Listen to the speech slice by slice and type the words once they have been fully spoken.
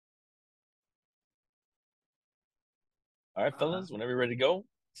All right, fellas, whenever you're ready to go,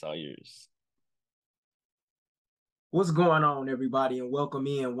 it's all yours. What's going on, everybody, and welcome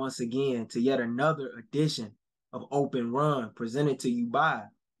in once again to yet another edition of Open Run, presented to you by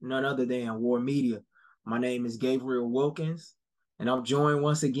none other than War Media. My name is Gabriel Wilkins, and I'm joined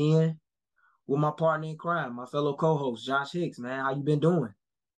once again with my partner in crime, my fellow co-host Josh Hicks. Man, how you been doing?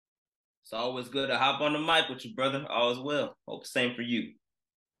 It's always good to hop on the mic with you, brother. All is well. Hope the same for you.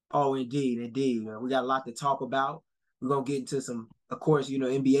 Oh, indeed, indeed. We got a lot to talk about. We're gonna get into some, of course,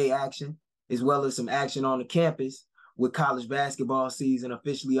 NBA action as well as some action on the campus with college basketball season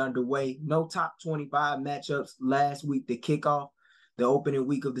officially underway. No top 25 matchups last week to kick off the opening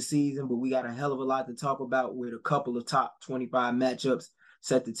week of the season, but we got a hell of a lot to talk about with a couple of top 25 matchups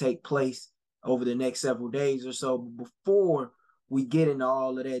set to take place over the next several days or so. But before we get into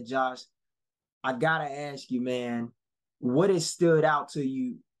all of that, Josh, I gotta ask you, man, what has stood out to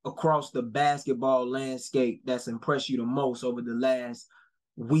you across the basketball landscape that's impressed you the most over the last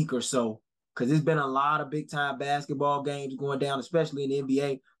week or so? Because there's been a lot of big time basketball games going down, especially in the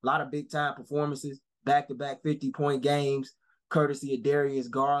NBA. A lot of big time performances, back to back 50-point games, courtesy of Darius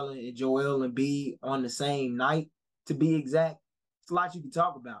Garland and Joel Embiid on the same night, to be exact. It's a lot you can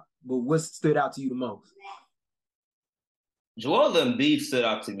talk about, but what stood out to you the most? Joel Embiid stood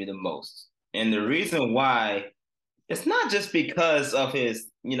out to me the most. And the reason why, it's not just because of his,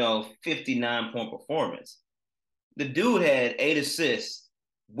 59-point performance. The dude had 8 assists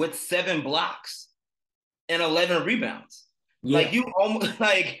with 7 blocks and 11 rebounds. Like Yeah. you almost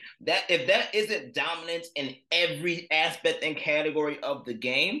like that. If that isn't dominance in every aspect and category of the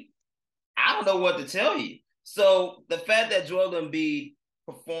game, I don't know what to tell you. So the fact that Joel Embiid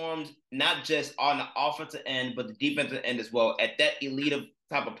performed not just on the offensive end, but the defensive end as well at that elite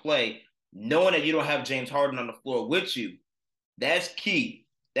type of play, knowing that you don't have James Harden on the floor with you, that's key.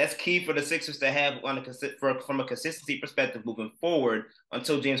 That's key for the Sixers to have from a consistency perspective moving forward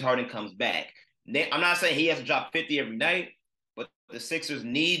until James Harden comes back. I'm not saying he has to drop 50 every night, but the Sixers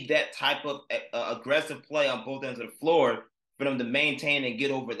need that type of aggressive play on both ends of the floor for them to maintain and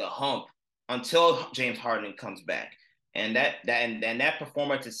get over the hump until James Harden comes back. And that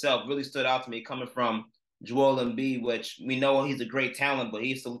performance itself really stood out to me coming from Joel Embiid, which we know he's a great talent, but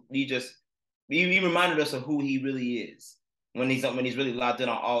he reminded us of who he really is when he's really locked in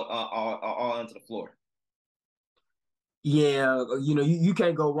on all ends of the floor. Yeah, you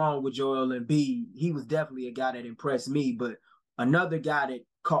can't go wrong with Joel Embiid. He was definitely a guy that impressed me, but another guy that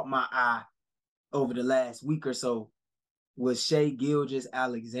caught my eye over the last week or so was Shai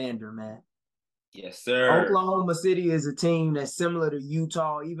Gilgeous-Alexander, man. Yes, sir. Oklahoma City is a team that's similar to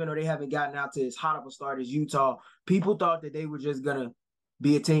Utah, even though they haven't gotten out to as hot of a start as Utah. People thought that they were just gonna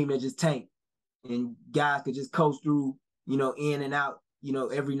be a team that just tanked and guys could just coast through, in and out,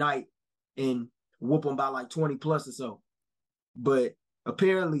 every night and whoop them by like 20 plus or so. But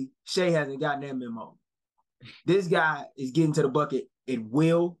apparently Shai hasn't gotten that memo. This guy is getting to the bucket at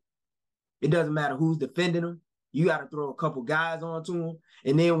will. It doesn't matter who's defending him. You got to throw a couple guys onto him.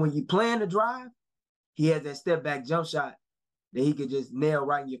 And then when you plan to drive, he has that step back jump shot that he could just nail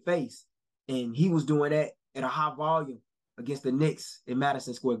right in your face. And he was doing that at a high volume against the Knicks in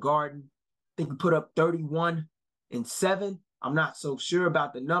Madison Square Garden. I think he put up 31 and 7. I'm not so sure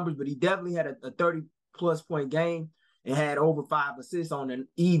about the numbers, but he definitely had a 30 plus point game and had over 5 assists on an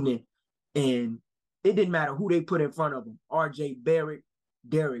evening. And it didn't matter who they put in front of him. RJ Barrett,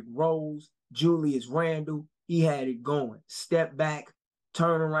 Derrick Rose, Julius Randle. He had it going. Step back,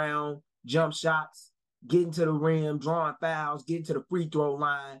 turn around, jump shots, getting to the rim, drawing fouls, getting to the free throw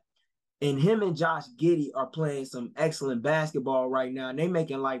line. And him and Josh Giddey are playing some excellent basketball right now. And they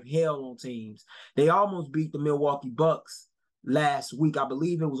making life hell on teams. They almost beat the Milwaukee Bucks last week. I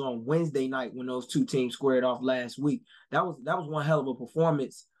believe it was on Wednesday night when those two teams squared off last week. That was one hell of a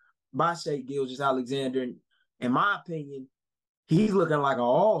performance by Shai Gilgeous-Alexander. In my opinion, he's looking like an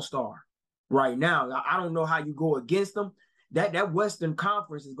all-star right now. I don't know how you go against him. That Western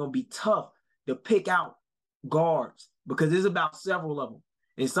Conference is going to be tough to pick out guards because there's about several of them.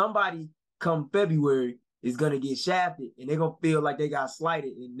 And somebody come February is going to get shafted and they're going to feel like they got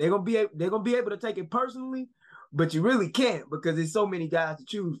slighted. And they're going to be able to take it personally, but you really can't because there's so many guys to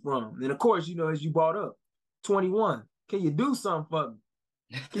choose from. And of course, as you brought up, 21. Can you do something for me?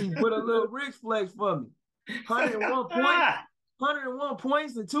 Can you put a little Rick flex for me? 101 points, 101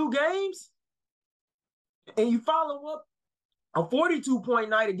 points in 2 games, and you follow up a 42-point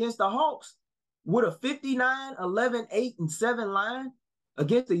night against the Hawks with a 59, 11, 8, and 7 line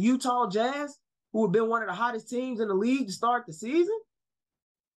against the Utah Jazz, who have been one of the hottest teams in the league to start the season.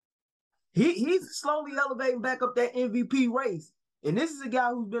 He's slowly elevating back up that MVP race. And this is a guy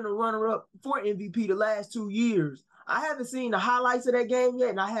who's been a runner-up for MVP the last 2 years. I haven't seen the highlights of that game yet,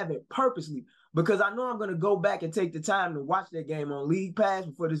 and I haven't purposely because I know I'm going to go back and take the time to watch that game on League Pass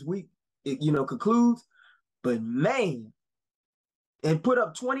before this week concludes. But man, and put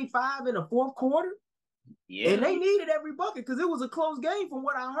up 25 in the fourth quarter. Yeah. And they needed every bucket because it was a close game from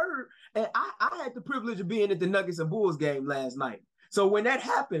what I heard. And I had the privilege of being at the Nuggets and Bulls game last night. So when that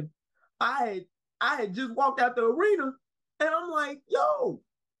happened, I had just walked out the arena and I'm like, yo,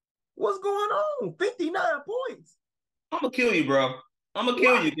 what's going on? 59 points. I'm going to kill you, bro. I'm going to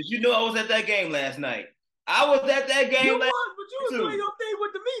kill you because you know I was at that game last night. I was at that game you was, but you was doing your thing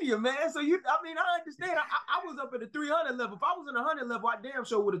with the media, man. So I understand. I was up at the 300 level. If I was in the 100 level, I damn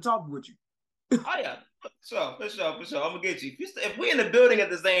sure would have talked with you. Oh yeah, for sure. I'm gonna get you. If we in the building at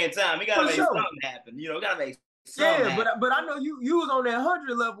the same time, we gotta make something happen. We gotta make something happen. but I know you was on that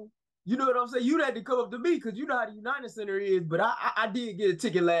 100 level. You know what I'm saying? You had to come up to me because you know how the United Center is. But I did get a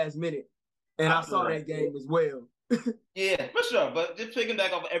ticket last minute, and I saw that game as well. Yeah, for sure. But just picking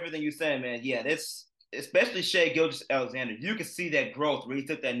back off of everything you're saying, man. Yeah, that's especially Shai Gilgeous-Alexander. You can see that growth where he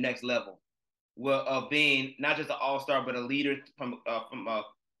took that next level, of being not just an all-star but a leader from a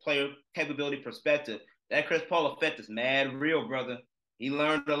player capability perspective. That Chris Paul effect is mad real, brother. He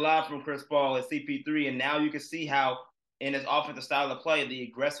learned a lot from Chris Paul at CP3, and now you can see how in his offensive style of play, the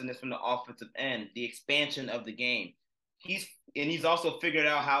aggressiveness from the offensive end, the expansion of the game. He's also figured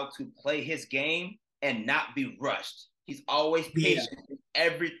out how to play his game and not be rushed. He's always patient in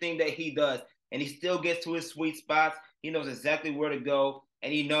everything that he does, and he still gets to his sweet spots. He knows exactly where to go,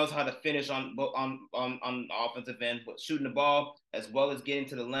 and he knows how to finish on the offensive end, but shooting the ball as well as getting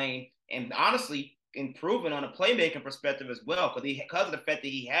to the lane, and honestly improving on a playmaking perspective as well, because of the fact that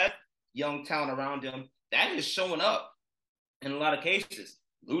he has young talent around him. That is showing up in a lot of cases.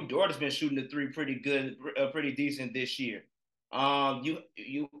 Lou Dort has been shooting the three pretty good, pretty decent this year. I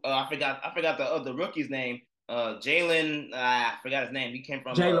forgot the rookie's name. Jalen, I forgot his name. He came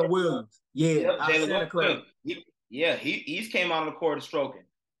from Jalen Williams. Yeah, Jalen Williams. He's came out on the court stroking.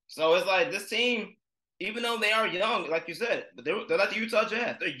 So it's like this team, even though they are young, like you said, but they're like the Utah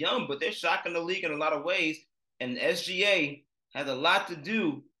Jazz. They're young, but they're shocking the league in a lot of ways. And SGA has a lot to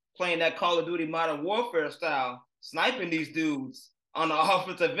do playing that Call of Duty Modern Warfare style, sniping these dudes on the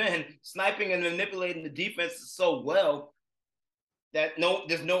offensive end, sniping and manipulating the defense so well that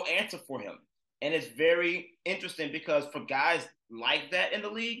there's no answer for him. And it's very interesting because for guys like that in the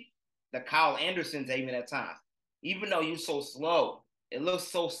league, the Kyle Andersons even at times, even though you're so slow, it looks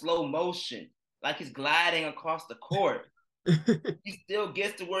so slow motion, like he's gliding across the court. He still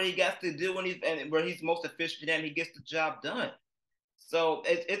gets to where he got to do where he's most efficient and he gets the job done. So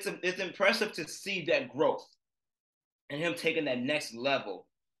it's impressive to see that growth and him taking that next level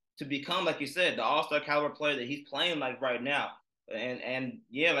to become, like you said, the all-star caliber player that he's playing like right now. And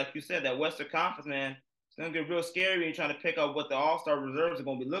yeah, like you said, that Western Conference, man, it's gonna get real scary when you're trying to pick up what the all-star reserves are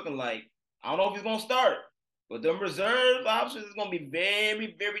gonna be looking like. I don't know if he's gonna start, but them reserve options is gonna be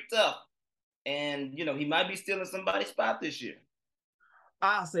very, very tough. And he might be stealing somebody's spot this year.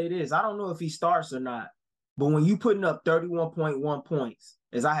 I'll say this: I don't know if he starts or not, but when you putting up 31.1 points,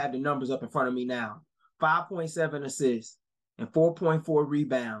 as I have the numbers up in front of me now, 5.7 assists and 4.4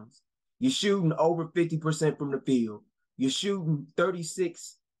 rebounds, you're shooting over 50% from the field. You're shooting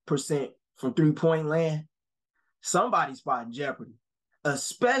 36% from three-point land. Somebody's spot in jeopardy,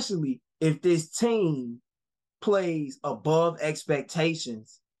 especially if this team plays above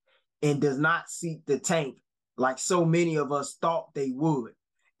expectations and does not seek the tank like so many of us thought they would.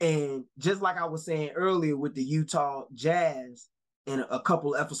 And just like I was saying earlier with the Utah Jazz in a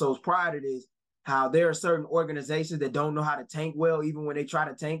couple of episodes prior to this, how there are certain organizations that don't know how to tank well, even when they try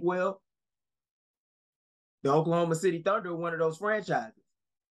to tank well. The Oklahoma City Thunder are one of those franchises.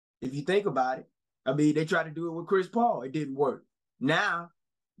 If you think about it, I mean, they tried to do it with Chris Paul. It didn't work. Now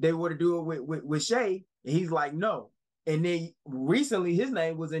they want to do it with Shai, and he's like, no. And then recently his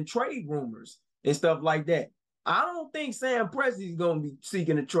name was in trade rumors and stuff like that. I don't think Sam Presti's going to be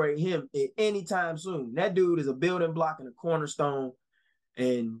seeking to trade him at any time soon. That dude is a building block and a cornerstone,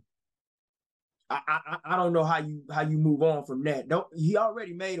 and I don't know how you move on from that. He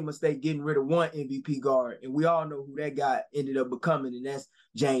already made a mistake getting rid of one MVP guard, and we all know who that guy ended up becoming, and that's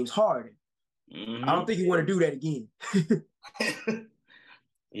James Harden. Mm-hmm. I don't think you want to do that again.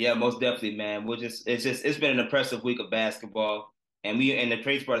 Yeah, most definitely, man. It's been an impressive week of basketball, and the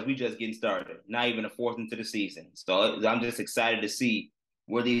crazy part is we just getting started, not even a fourth into the season. So I'm just excited to see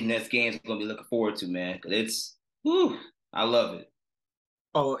where these next games are going to be looking forward to, man. Because I love it.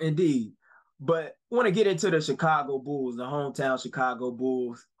 Oh, indeed. But I want to get into the Chicago Bulls, the hometown Chicago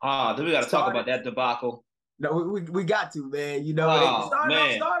Bulls. Then we got to talk about that debacle. No, we got to, man.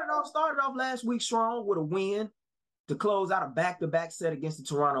 They started off last week strong with a win to close out a back-to-back set against the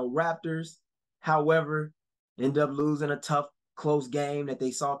Toronto Raptors. However, ended up losing a tough, close game that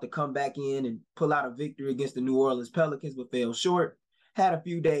they sought to come back in and pull out a victory against the New Orleans Pelicans, but fell short. Had a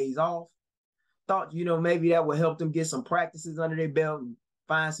few days off. Thought, maybe that would help them get some practices under their belt and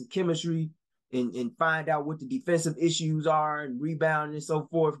find some chemistry and find out what the defensive issues are and rebounding and so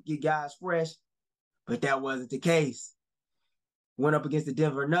forth, get guys fresh. But that wasn't the case. Went up against the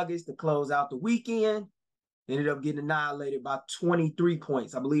Denver Nuggets to close out the weekend. Ended up getting annihilated by 23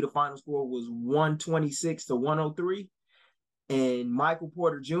 points. I believe the final score was 126-103. And Michael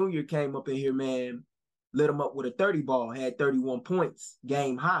Porter Jr. came up in here, man, lit him up with a 30 ball, had 31 points,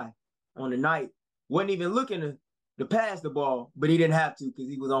 game high on the night. Wasn't even looking to pass the ball, but he didn't have to because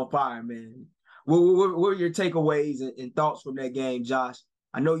he was on fire, man. What were your takeaways and thoughts from that game, Josh?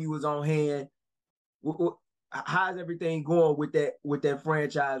 I know you was on hand. How's everything going with that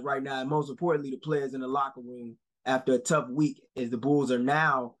franchise right now? And most importantly, the players in the locker room after a tough week, as the Bulls are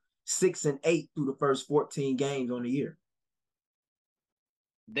now 6-8 through the first 14 games on the year.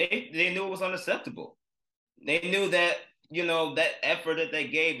 They knew it was unacceptable. They knew that, that effort that they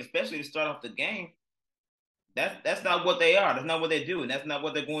gave, especially to start off the game, that's not what they are. That's not what they do. And that's not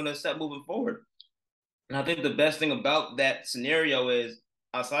what they're going to accept moving forward. And I think the best thing about that scenario is,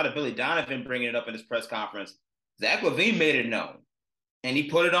 outside of Billy Donovan bringing it up in his press conference, Zach LaVine made it known, and he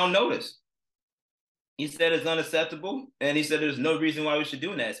put it on notice. He said it's unacceptable, and he said there's no reason why we should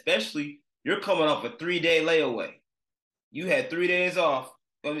do that, especially you're coming off a 3-day layaway. You had 3 days off,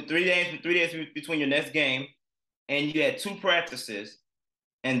 3 days between your next game, and you had 2 practices,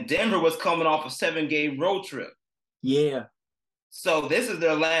 and Denver was coming off a 7-game road trip. Yeah. So this is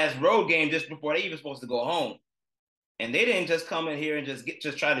their last road game just before they even supposed to go home. And they didn't just come in here and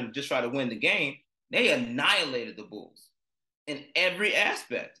just try to win the game. They annihilated the Bulls in every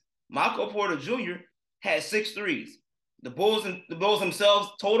aspect. Michael Porter Jr. had 6 threes. The Bulls themselves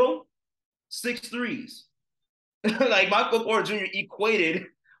total 6 threes. Like Michael Porter Jr. equated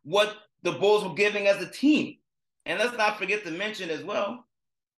what the Bulls were giving as a team. And let's not forget to mention as well,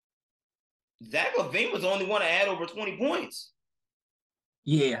 Zach LaVine was the only one that had over 20 points.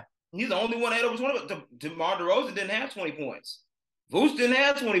 Yeah. He's the only one that had over 20. DeMar DeRozan didn't have 20 points. Vooch didn't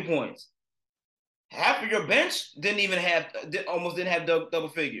have 20 points. Half of your bench almost didn't have double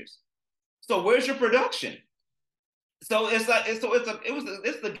figures. So where's your production? So it's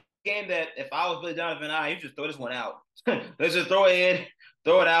the game that if I was Billy Donovan, you just throw this one out. Let's just throw it in,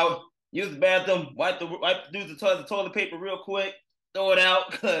 throw it out, use the bathroom, do the toilet paper real quick, throw it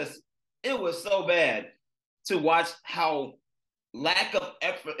out, because it was so bad to watch how lack of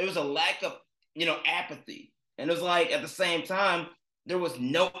effort. It was a lack of, apathy. And it was like at the same time, there was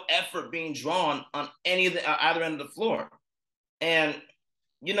no effort being drawn on either end of the floor. And,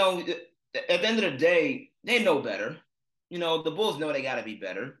 at the end of the day, they know better. The Bulls know they got to be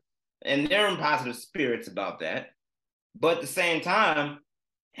better. And they're in positive spirits about that. But at the same time,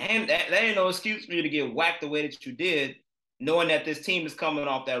 that ain't no excuse for you to get whacked the way that you did, knowing that this team is coming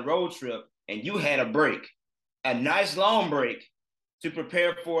off that road trip and you had a break, a nice long break, to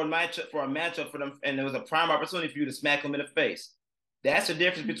prepare for a matchup for them, and it was a prime opportunity for you to smack them in the face. That's the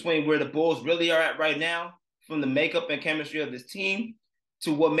difference between where the Bulls really are at right now, from the makeup and chemistry of this team,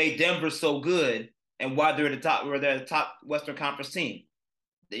 to what made Denver so good and why they're the top Western Conference team.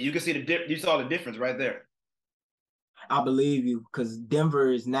 You can see you saw the difference right there. I believe you, because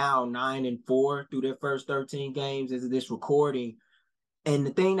Denver is now 9-4 through their first 13 games as of this recording. And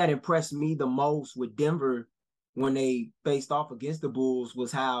the thing that impressed me the most with Denver when they faced off against the Bulls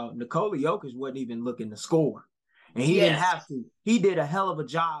was how Nikola Jokic wasn't even looking to score. And he didn't have to. He did a hell of a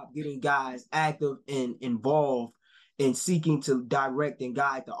job getting guys active and involved in seeking to direct and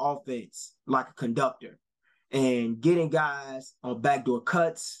guide the offense like a conductor, and getting guys on backdoor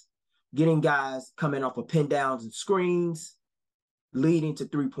cuts, getting guys coming off of pin downs and screens, leading to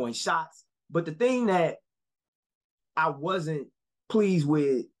 3-point shots. But the thing that I wasn't pleased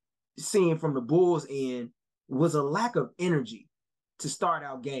with seeing from the Bulls end was a lack of energy to start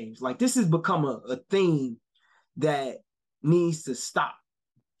out games. Like, this has become a theme that needs to stop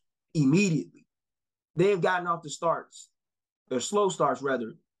immediately. They've gotten off the starts, or slow starts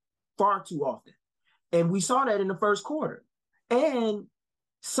rather, far too often. And we saw that in the first quarter. And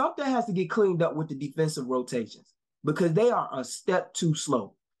something has to get cleaned up with the defensive rotations, because they are a step too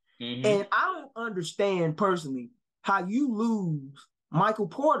slow. Mm-hmm. And I don't understand personally how you lose Michael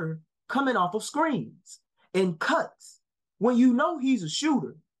Porter coming off of screens and cuts when you know he's a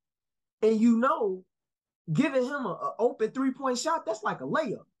shooter, and giving him an open 3-point shot, that's like a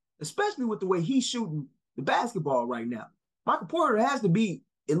layup, especially with the way he's shooting the basketball right now. Michael Porter has to be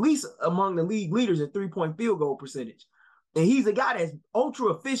at least among the league leaders in 3-point field goal percentage. And he's a guy that's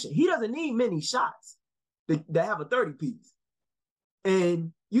ultra efficient. He doesn't need many shots to have a 30-piece.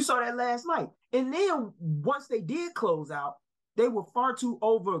 And you saw that last night. And then once they did close out, they were far too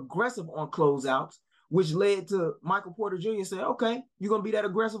over-aggressive on closeouts, which led to Michael Porter Jr. saying, okay, you're going to be that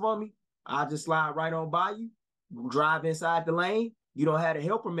aggressive on me? I'll just slide right on by you, drive inside the lane. You don't have a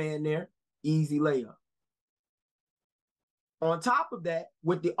helper man there. Easy layup. On top of that,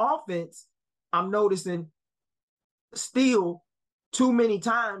 with the offense, I'm noticing still too many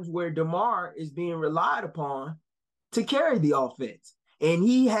times where DeMar is being relied upon to carry the offense. And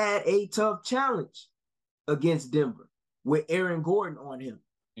he had a tough challenge against Denver with Aaron Gordon on him.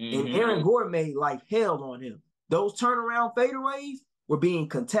 And Aaron Gordon made life hell on him. Those turnaround fadeaways were being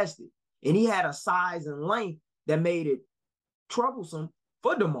contested. And he had a size and length that made it troublesome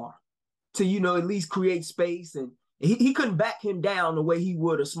for DeMar to, at least create space. And he couldn't back him down the way he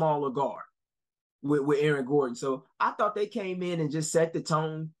would a smaller guard with Aaron Gordon. So I thought they came in and just set the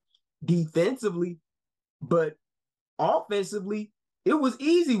tone defensively. But offensively, it was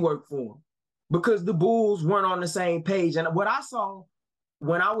easy work for them because the Bulls weren't on the same page. And what I saw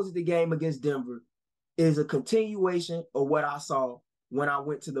when I was at the game against Denver is a continuation of what I saw when I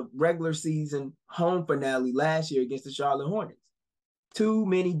went to the regular season home finale last year against the Charlotte Hornets. Too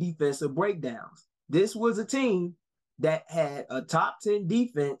many defensive breakdowns. This was a team that had a top 10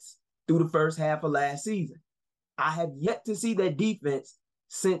 defense through the first half of last season. I have yet to see that defense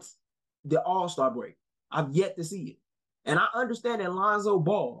since the All-Star break. I've yet to see it. And I understand that Lonzo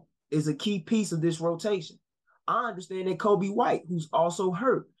Ball is a key piece of this rotation. I understand that Kobe White, who's also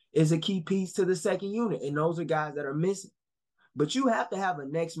hurt, is a key piece to the second unit. And those are guys that are missing. But you have to have a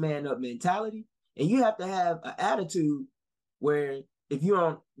next man up mentality. And you have to have an attitude where if you're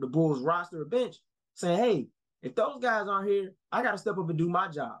on the Bulls roster or bench, saying, hey, if those guys aren't here, I got to step up and do my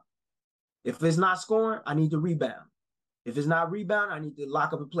job. If it's not scoring, I need to rebound. If it's not rebound, I need to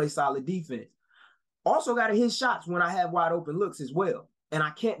lock up and play solid defense. Also got to hit shots when I have wide open looks as well. And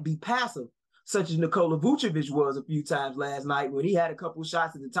I can't be passive, such as Nikola Vucevic was a few times last night when he had a couple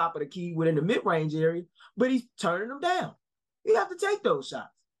shots at the top of the key within the mid-range area, but he's turning them down. You have to take those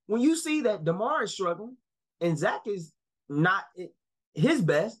shots. When you see that DeMar is struggling and Zach is not his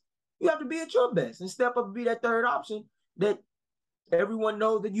best, you have to be at your best and step up and be that third option that everyone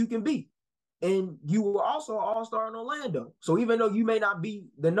knows that you can be. And you were also an all-star in Orlando. So even though you may not be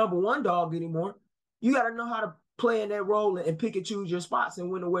the number one dog anymore, you got to know how to play in that role and pick and choose your spots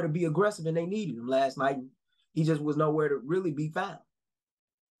and when and where to be aggressive. And they needed him last night. He just was nowhere to really be found.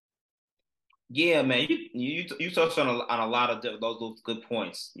 Yeah, man, you touched on a lot of those good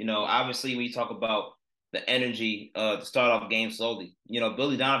points. Obviously, when you talk about the energy to start off games slowly,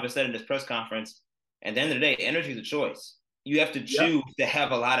 Billy Donovan said in this press conference, at the end of the day, energy is a choice. You have to choose to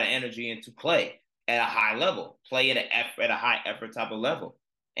have a lot of energy and to play at a high level, play at a high effort type of level.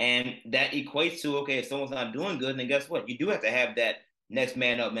 And that equates to, okay, if someone's not doing good, then guess what? You do have to have that next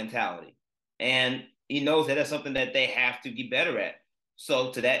man up mentality. And he knows that that's something that they have to get better at.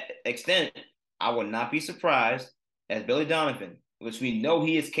 So to that extent, I would not be surprised as Billy Donovan, which we know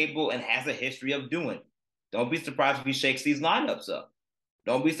he is capable and has a history of doing. Don't be surprised if he shakes these lineups up.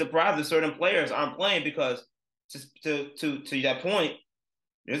 Don't be surprised if certain players aren't playing because to that point,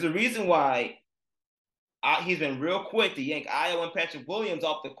 there's a reason why he's been real quick to yank Ayo and Patrick Williams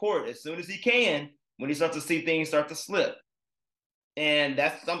off the court as soon as he can when he starts to see things start to slip. And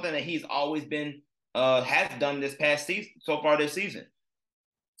that's something that he's always been has done this past season, so far this season.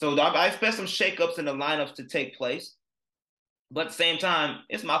 So I expect some shakeups in the lineups to take place. But at the same time,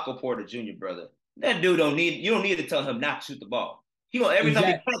 it's Michael Porter Jr., brother. That dude you don't need to tell him not to shoot the ball. Every time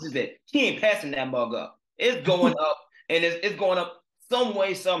he passes it, he ain't passing that mug up. It's going up, and it's going up some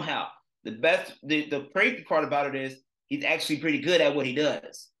way, somehow. The crazy part about it is he's actually pretty good at what he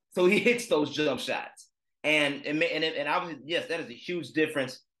does. So he hits those jump shots. And obviously, yes, that is a huge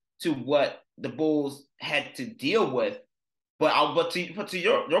difference to what the Bulls had to deal with. But to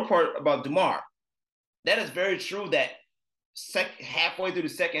your part about DeMar, that is very true that halfway through the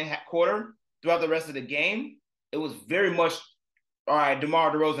second quarter, throughout the rest of the game, it was very much, all right,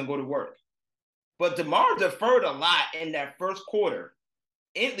 DeMar DeRozan, go to work. But DeMar deferred a lot in that first quarter.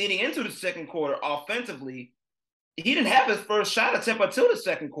 Leading into the second quarter, offensively, he didn't have his first shot attempt until the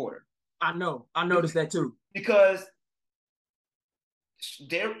second quarter. I know. I noticed that too. Because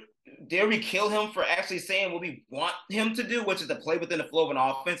dare we kill him for actually saying what we want him to do, which is to play within the flow of an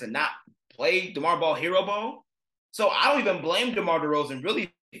offense and not play DeMar ball, hero ball? So I don't even blame DeMar DeRozan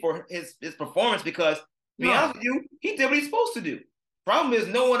really for his performance because, to be honest with you, he did what he's supposed to do. Problem is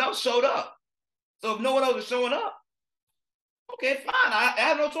no one else showed up. So if no one else is showing up, Okay, fine. I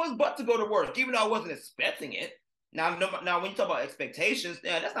have no choice but to go to work, even though I wasn't expecting it. Now, when you talk about expectations,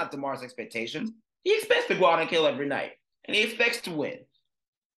 yeah, that's not DeMar's expectations. He expects to go out and kill every night, and he expects to win.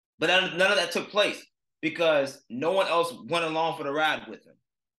 But none of that took place because no one else went along for the ride with him.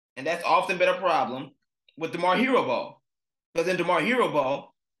 And that's often been a problem with DeMar Hero Ball. Because in DeMar Hero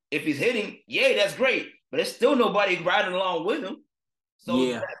Ball, if he's hitting, yay, that's great. But there's still nobody riding along with him.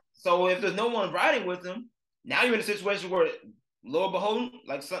 So if there's no one riding with him, now you're in a situation where, lo and behold,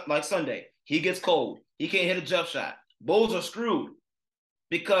 like Sunday, he gets cold. He can't hit a jump shot. Bulls are screwed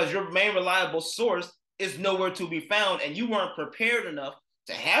because your main reliable source is nowhere to be found, and you weren't prepared enough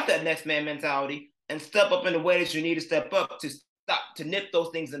to have that next man mentality and step up in the way that you need to step up to nip those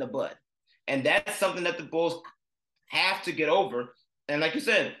things in the bud. And that's something that the Bulls have to get over. And like you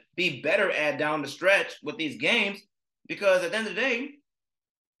said, be better at down the stretch with these games, because at the end of the day,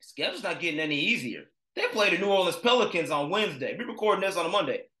 schedule's not getting any easier. They play the New Orleans Pelicans on Wednesday. We're recording this on a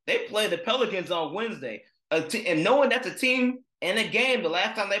Monday. They play the Pelicans on Wednesday. And knowing that's a team and a game the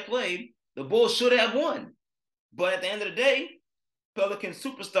last time they played, the Bulls should have won. But at the end of the day, Pelican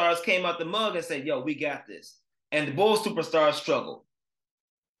superstars came out the mug and said, yo, we got this. And the Bulls superstars struggled.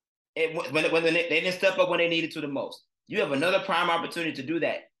 When they didn't step up when they needed to the most. You have another prime opportunity to do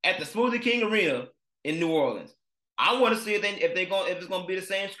that at the Smoothie King Arena in New Orleans. I want to see if it's going to be the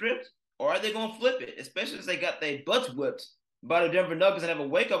same script, or are they going to flip it, especially if they got their butts whipped by the Denver Nuggets and have a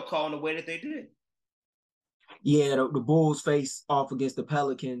wake-up call in the way that they did. Yeah, the Bulls face off against the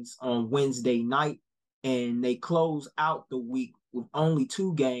Pelicans on Wednesday night, and they close out the week with only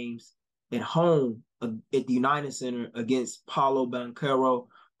 2 games at home at the United Center against Paolo Banchero,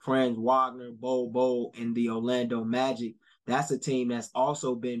 Franz Wagner, Bol, and the Orlando Magic. That's a team that's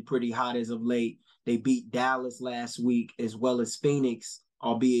also been pretty hot as of late. They beat Dallas last week as well as Phoenix,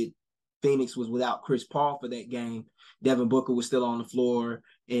 albeit Phoenix was without Chris Paul for that game. Devin Booker was still on the floor,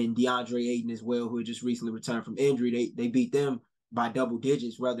 and DeAndre Ayton as well, who had just recently returned from injury. They beat them by double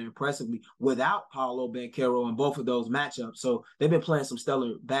digits rather impressively without Paolo Banchero in both of those matchups. So they've been playing some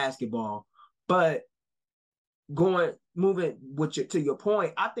stellar basketball. But moving to your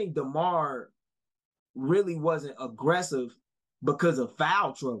point, I think DeMar really wasn't aggressive because of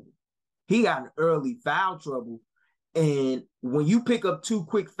foul trouble. He got in early foul trouble. And when you pick up 2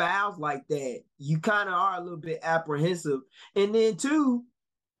 quick fouls like that, you kind of are a little bit apprehensive. And then, too,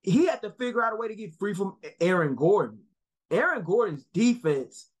 he had to figure out a way to get free from Aaron Gordon. Aaron Gordon's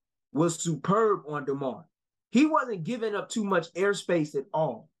defense was superb on DeMar. He wasn't giving up too much airspace at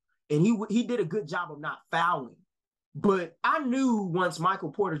all. And he did a good job of not fouling. But I knew once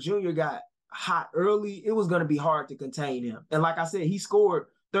Michael Porter Jr. got hot early, it was going to be hard to contain him. And like I said, he scored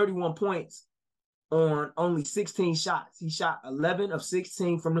 31 points on only 16 shots. He shot 11 of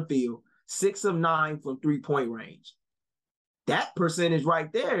 16 from the field, 6 of 9 from 3-point range. That percentage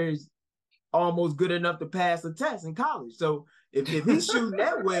right there is almost good enough to pass a test in college. So if he's shooting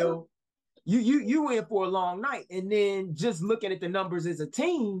that well, you in for a long night. And then just looking at the numbers as a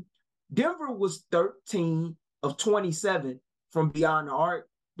team, Denver was 13 of 27 from beyond the arc.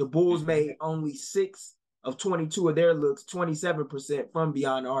 The Bulls made only 6 of 22 of their looks, 27% from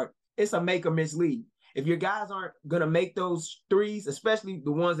beyond the arc. It's a make or miss league. If your guys aren't going to make those threes, especially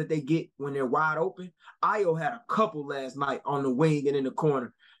the ones that they get when they're wide open, Ayo had a couple last night on the wing and in the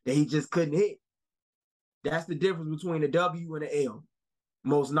corner that he just couldn't hit. That's the difference between a W and an L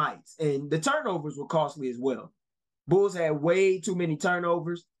most nights. And the turnovers were costly as well. Bulls had way too many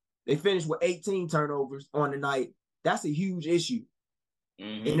turnovers. They finished with 18 turnovers on the night. That's a huge issue.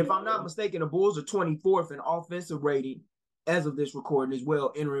 Mm-hmm. And if I'm not mistaken, the Bulls are 24th in offensive rating as of this recording as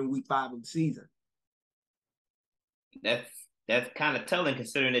well, entering week 5 of the season. That's kind of telling,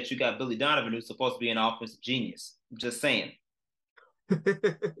 considering that you got Billy Donovan, who's supposed to be an offensive genius. I'm just saying.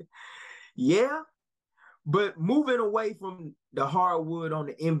 Yeah, but moving away from the hardwood on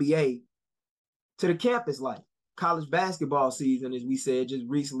the NBA to the campus life. College basketball season, as we said, just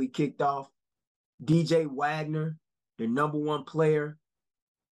recently kicked off. DJ Wagner, the number 1 player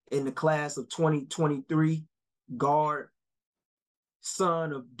in the class of 2023, guard,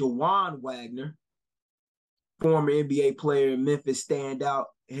 son of DeJuan Wagner, former NBA player and Memphis standout,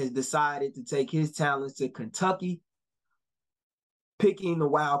 has decided to take his talents to Kentucky, picking the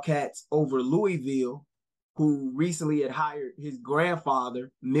Wildcats over Louisville, who recently had hired his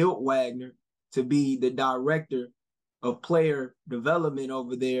grandfather, Milt Wagner, to be the director of player development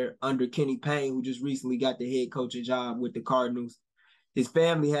over there under Kenny Payne, who just recently got the head coaching job with the Cardinals. His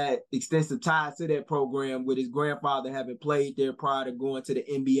family had extensive ties to that program, with his grandfather having played there prior to going to the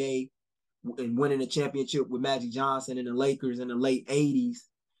NBA and winning a championship with Magic Johnson and the Lakers in the late 80s.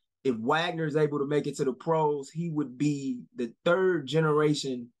 if Wagner is able to make it to the pros, he would be the third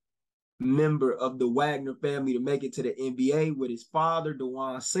generation member of the Wagner family to make it to the NBA, with his father,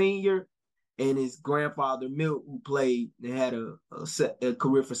 Dewan Sr., and his grandfather, Milt, who played and had a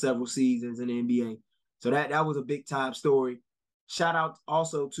career for several seasons in the NBA. So that was a big time story. Shout out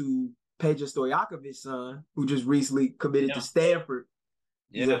also to Peja Stojakovic's son, who just recently committed to Stanford.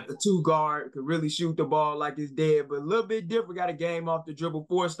 He's a two guard, could really shoot the ball like his dad, but a little bit different. Got a game off the dribble,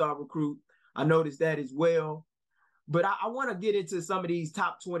 4-star recruit. I noticed that as well. But I want to get into some of these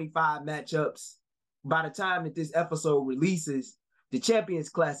top 25 matchups. By the time that this episode releases, the Champions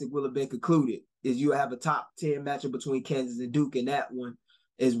Classic will have been concluded. Is you have a top 10 matchup between Kansas and Duke in that one,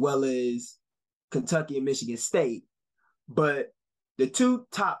 as well as Kentucky and Michigan State. But the two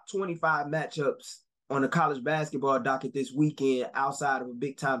top 25 matchups on the college basketball docket this weekend, outside of a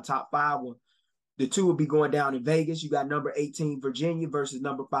big-time top 5 one, the two will be going down in Vegas. You got number 18 Virginia versus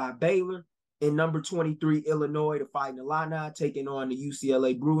number 5 Baylor, and number 23 Illinois, the Fighting Illini, taking on the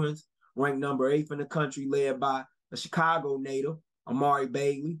UCLA Bruins, ranked number 8 in the country, led by a Chicago native, Amari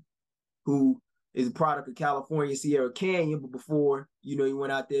Bailey, who is a product of California, Sierra Canyon. But before, he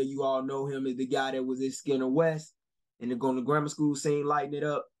went out there, you all know him as the guy that was at Skinner West and they're going to grammar school scene, lighting it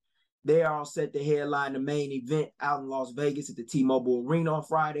up. They are all set to headline the main event out in Las Vegas at the T-Mobile Arena on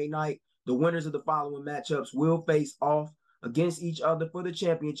Friday night. The winners of the following matchups will face off against each other for the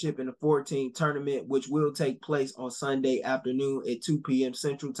championship in the 14 tournament, which will take place on Sunday afternoon at 2 p.m.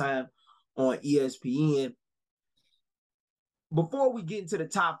 Central Time on ESPN. Before we get into the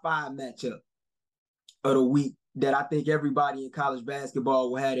top 5 matchup of the week that I think everybody in college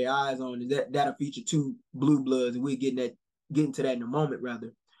basketball will have their eyes on, that'll feature 2 blue bloods, and we'll get into that in a moment,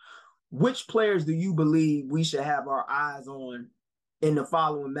 rather. Which players do you believe we should have our eyes on in the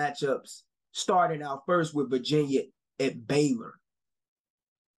following matchups, starting out first with Virginia at Baylor?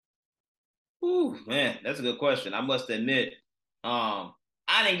 Ooh, man, that's a good question. I must admit, I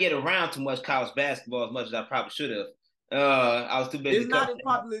didn't get around too much college basketball as much as I probably should have. I was too busy. It's not as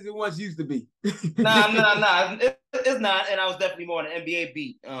popular as it once used to be. Nah. It's not. And I was definitely more on the NBA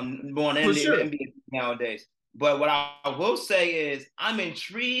beat, more on the NBA beat nowadays. But what I will say is I'm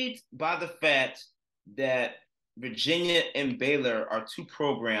intrigued by the fact that Virginia and Baylor are 2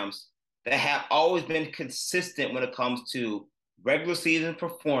 programs that have always been consistent when it comes to regular season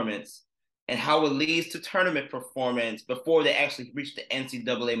performance and how it leads to tournament performance before they actually reach the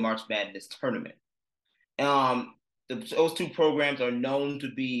NCAA March Madness tournament. Those 2 programs are known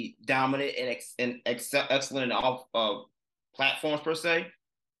to be dominant and excellent in all platforms per se,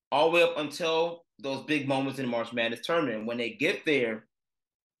 all the way up until those big moments in the March Madness tournament. When they get there,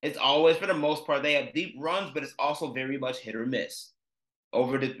 it's always, for the most part, they have deep runs, but it's also very much hit or miss.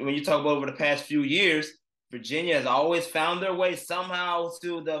 When you talk about over the past few years, Virginia has always found their way somehow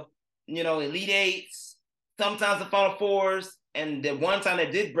to the Elite Eights, sometimes the Final Fours, and the one time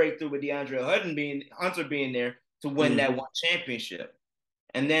they did break through with DeAndre Hunter being there to win that one championship.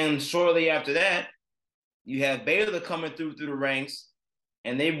 And then shortly after that, you have Baylor coming through the ranks,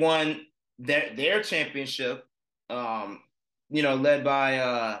 and they won their championship, led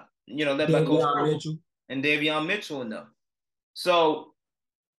by Coach Mitchell and Davion Mitchell and them. So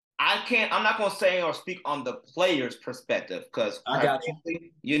I'm not going to say or speak on the players' perspective, because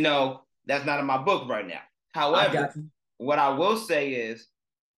that's not in my book right now. However, what I will say is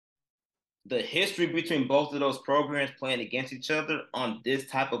the history between both of those programs playing against each other on this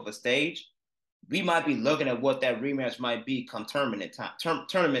type of a stage, we might be looking at what that rematch might be come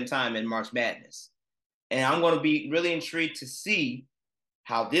tournament time in March Madness. And I'm going to be really intrigued to see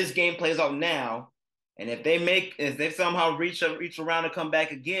how this game plays out now. And if they somehow reach around and come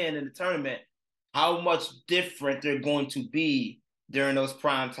back again in the tournament, how much different they're going to be during those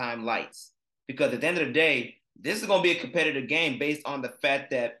primetime lights. Because at the end of the day, this is going to be a competitive game based on the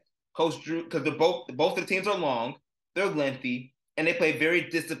fact that Coach Drew, because both of the teams are long, they're lengthy, and they play very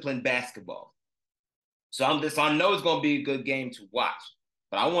disciplined basketball. So I know it's going to be a good game to watch.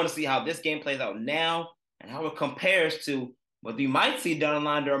 But I want to see how this game plays out now and how it compares to what we might see down the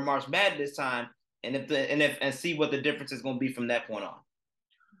line during March Madness time, and see what the difference is going to be from that point on.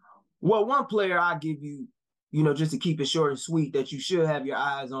 Well, one player I give you, just to keep it short and sweet, that you should have your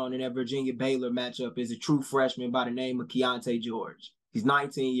eyes on in that Virginia-Baylor matchup is a true freshman by the name of Keontae George. He's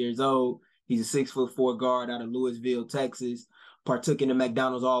 19 years old. He's a 6'4" guard out of Louisville, Texas. Partook in the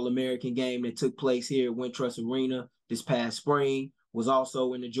McDonald's All-American game that took place here at Wintrust Arena this past spring. Was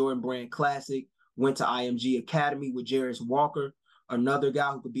also in the Jordan Brand Classic. Went to IMG Academy with Jarius Walker, another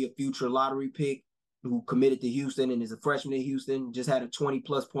guy who could be a future lottery pick, who committed to Houston and is a freshman in Houston. Just had a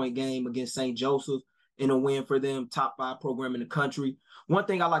 20-plus point game against St. Joseph in a win for them, top 5 program in the country. One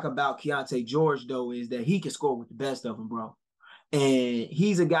thing I like about Keyonte George, though, is that he can score with the best of them, bro. And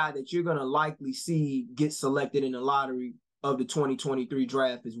he's a guy that you're going to likely see get selected in the lottery of the 2023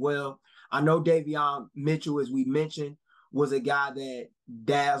 draft as well. I know Davion Mitchell, as we mentioned, was a guy that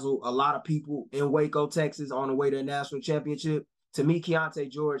dazzled a lot of people in Waco, Texas on the way to a national championship. To me, Keyonte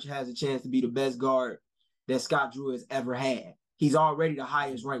George has a chance to be the best guard that Scott Drew has ever had. He's already the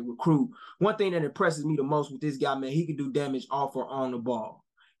highest ranked recruit. One thing that impresses me the most with this guy, man, he can do damage off or on the ball.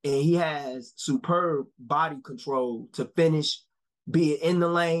 And he has superb body control to finish, be it in the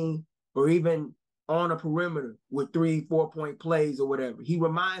lane or even on a perimeter with 3-4 point plays or whatever. He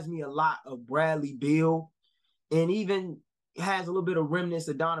reminds me a lot of Bradley Beal, and even has a little bit of remnants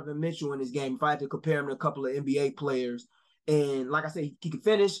of Donovan Mitchell in his game, if I had to compare him to a couple of NBA players. And like I said, he can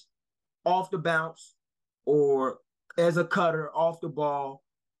finish off the bounce or as a cutter off the ball.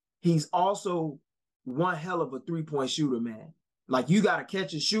 He's also one hell of a 3-point shooter, man. Like, you got to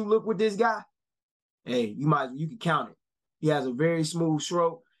catch and shoot look with this guy. Hey, you can count it. He has a very smooth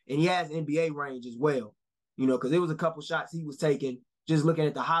stroke, and he has NBA range as well. You know, because there was a couple shots he was taking, just looking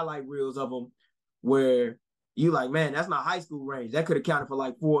at the highlight reels of him, where you like, man, that's not high school range. That could have counted for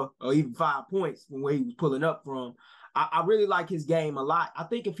like 4 or even 5 points from where he was pulling up from. I really like his game a lot. I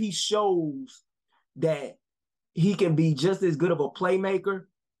think if he shows that he can be just as good of a playmaker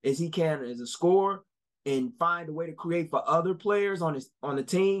as he can as a scorer and find a way to create for other players on the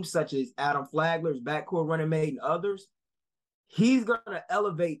team, such as Adam Flagler, his backcourt running mate, and others, he's going to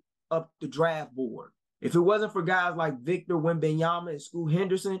elevate up the draft board. If it wasn't for guys like Victor Wembanyama and Scoot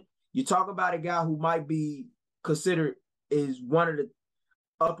Henderson, you talk about a guy who might be considered as one of the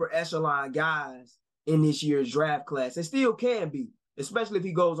upper echelon guys in this year's draft class. It still can be, especially if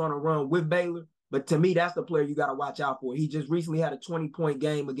he goes on a run with Baylor. But to me, that's the player you got to watch out for. He just recently had a 20-point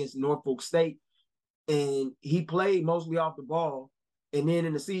game against Norfolk State, and he played mostly off the ball. And then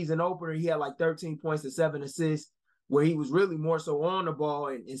in the season opener, he had like 13 points and 7 assists, where he was really more so on the ball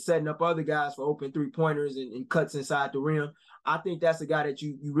and setting up other guys for open 3-pointers and cuts inside the rim. I think that's a guy that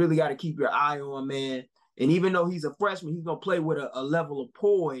you really got to keep your eye on, man. And even though he's a freshman, he's going to play with a level of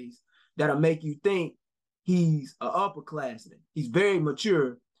poise that'll make you think he's an upperclassman. He's very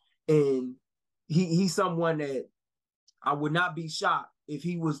mature, and he's someone that I would not be shocked if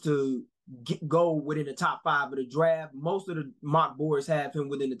he was to go within the top 5 of the draft. Most of the mock boards have him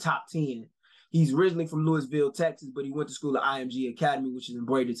within the top 10. He's originally from Louisville, Texas, but he went to school at IMG Academy, which is in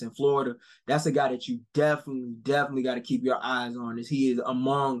Bradenton, Florida. That's a guy that you definitely got to keep your eyes on, as he is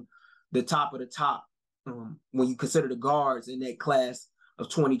among the top of the top when you consider the guards in that class of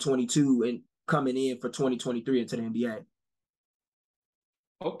 2022 and coming in for 2023 into the NBA.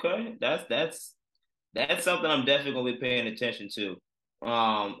 Okay, that's something I'm definitely gonna be paying attention to.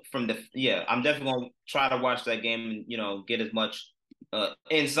 I'm definitely gonna try to watch that game and get as much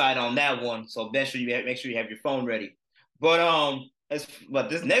insight on that one. So make sure you have your phone ready. But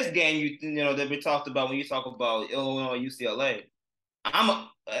this next game that we talked about when you talk about Illinois UCLA,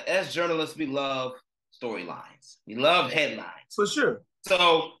 as journalists, we love storylines. We love headlines. For sure.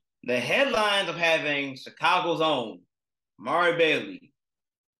 So the headlines of having Chicago's own Amari Bailey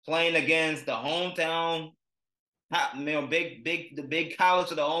playing against the hometown, the big college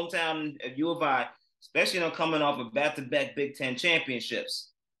of the hometown of U of I, especially coming off of back-to-back Big Ten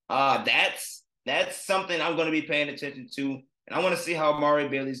championships. That's something I'm going to be paying attention to, and I want to see how Amari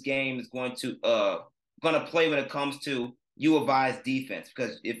Bailey's game is going to play when it comes to U of I's defense.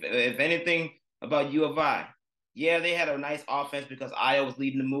 Because if anything about U of I, yeah, they had a nice offense because Iowa was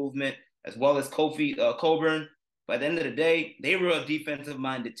leading the movement as well as Kofi Coburn. But at the end of the day, they were a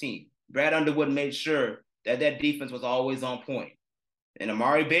defensive-minded team. Brad Underwood made sure that defense was always on point. And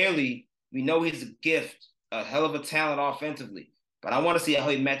Amari Bailey, we know he's a gift, a hell of a talent offensively. But I want to see how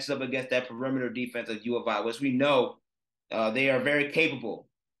he matches up against that perimeter defense of U of I, which we know they are very capable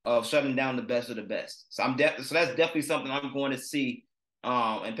of shutting down the best of the best. So that's definitely something I'm going to see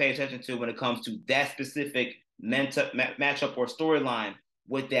and pay attention to when it comes to that specific matchup or storyline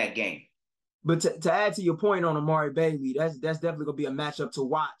with that game. But to add to your point on Amari Bailey, that's definitely going to be a matchup to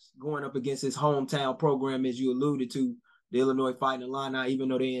watch going up against his hometown program, as you alluded to, the Illinois Fighting Illini. Even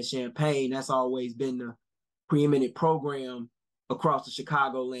though they're in Champaign, that's always been the preeminent program across the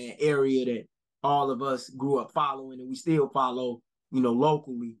Chicagoland area that all of us grew up following, and we still follow,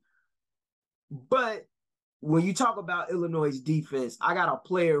 locally. But when you talk about Illinois' defense, I got a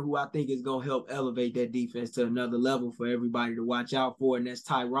player who I think is going to help elevate that defense to another level for everybody to watch out for, and that's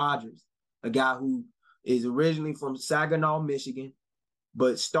Ty Rodgers, a guy who is originally from Saginaw, Michigan,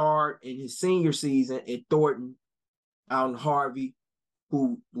 but starred in his senior season at Thornton out in Harvey,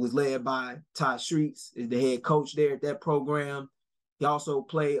 who was led by Ty Streets, is the head coach there at that program. He also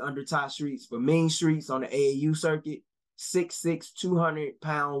played under Ty Streets for Mean Streets on the AAU circuit. 6'6",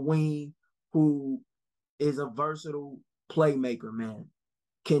 200-pound wing who is a versatile playmaker, man.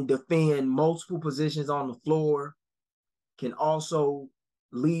 Can defend multiple positions on the floor, can also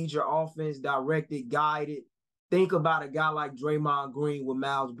lead your offense, direct it, guide it. Think about a guy like Draymond Green with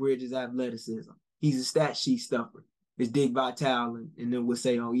Miles Bridges' athleticism. He's a stat sheet stuffer. It's Dick Vitale, and then we'll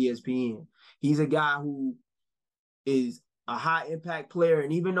say on ESPN. He's a guy who is a high impact player,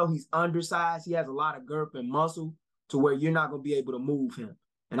 and even though he's undersized, he has a lot of girth and muscle to where you're not going to be able to move him.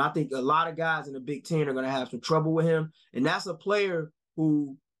 And I think a lot of guys in the Big Ten are going to have some trouble with him. And that's a player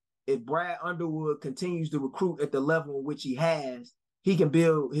who, if Brad Underwood continues to recruit at the level in which he has, he can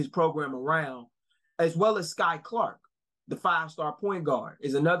build his program around, as well as Sky Clark, the 5-star point guard,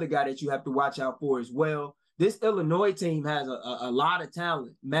 is another guy that you have to watch out for as well. This Illinois team has a lot of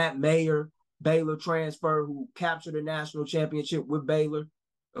talent. Matt Mayer, Baylor transfer, who captured a national championship with Baylor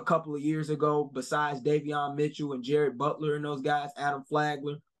a couple of years ago. Besides Davion Mitchell and Jared Butler and those guys, Adam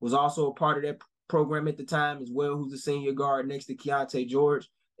Flagler was also a part of that program at the time as well, who's a senior guard next to Keontae George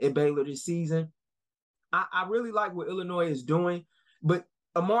at Baylor this season. I really like what Illinois is doing, but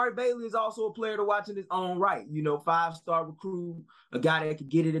Amari Bailey is also a player to watch in his own right. 5-star recruit, a guy that can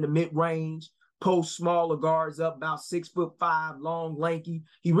get it in the mid-range, post smaller guards up, about 6'5", long, lanky.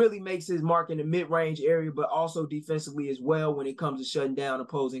 He really makes his mark in the mid-range area, but also defensively as well when it comes to shutting down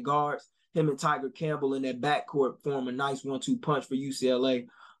opposing guards. Him and Tiger Campbell in that backcourt form a nice 1-2 punch for UCLA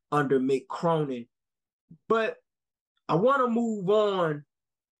under Mick Cronin. But I want to move on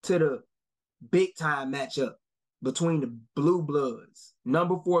to the big-time matchup between the Blue Bloods,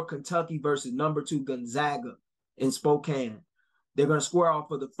 number 4 Kentucky versus number 2 Gonzaga in Spokane. They're going to square off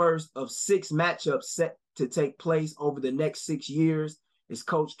for the first of 6 matchups set to take place over the next 6 years. As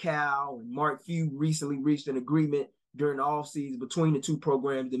Coach Cal and Mark Few recently reached an agreement during the offseason between the two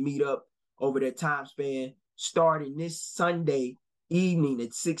programs to meet up over that time span, starting this Sunday evening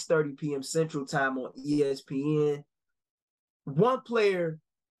at 6:30 p.m. Central Time on ESPN. One player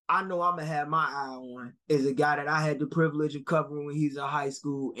I know I'm going to have my eye on is a guy that I had the privilege of covering when he was in high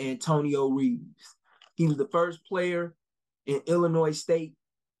school, Antonio Reeves. He was the first player in Illinois State's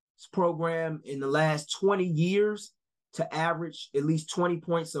program in the last 20 years to average at least 20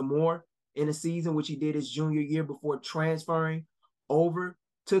 points or more in a season, which he did his junior year before transferring over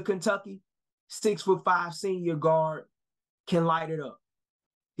to Kentucky. 6'5" senior guard, can light it up.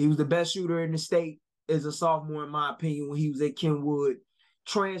 He was the best shooter in the state as a sophomore, in my opinion, when he was at Kenwood.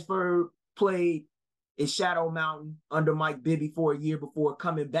 Transferred, played at Shadow Mountain under Mike Bibby for a year before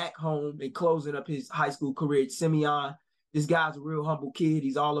coming back home and closing up his high school career at Simeon. This guy's a real humble kid.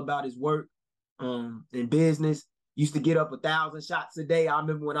 He's all about his work and business. Used to get up 1,000 shots a day. I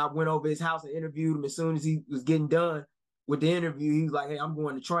remember when I went over his house and interviewed him, as soon as he was getting done with the interview, he was like, hey, I'm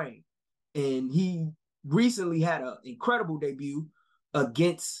going to train. And he recently had an incredible debut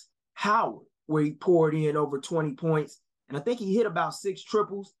against Howard, where he poured in over 20 points. And I think he hit about 6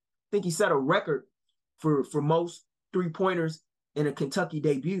 triples. I think he set a record for most three-pointers in a Kentucky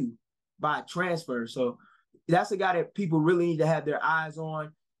debut by a transfer. So that's a guy that people really need to have their eyes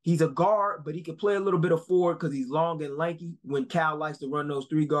on. He's a guard, but he can play a little bit of forward because he's long and lanky when Cal likes to run those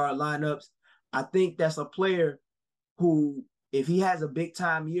 3-guard lineups. I think that's a player who, if he has a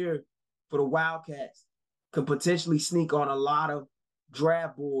big-time year for the Wildcats, could potentially sneak on a lot of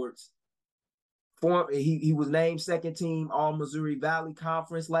draft boards. He was named second team All Missouri Valley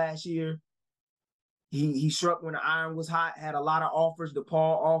Conference last year. He struck when the iron was hot, had a lot of offers. DePaul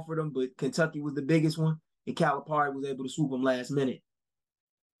offered him, but Kentucky was the biggest one, and Calipari was able to swoop him last minute.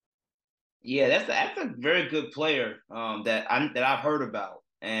 Yeah, that's a very good player that I've heard about,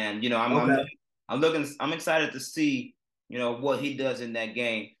 and I'm excited to see what he does in that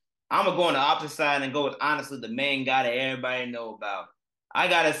game. I'm gonna go on the opposite side and go with honestly the main guy that everybody know about. I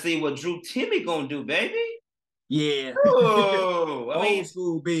gotta see what Drew Timme gonna do, baby. Yeah. Ooh, old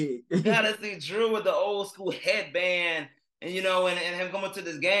school big. You gotta see Drew with the old school headband and him coming to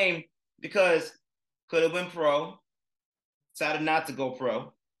this game because could have went pro, decided not to go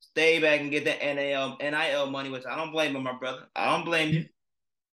pro, stay back and get that NIL money, which I don't blame him, my brother. I don't blame you.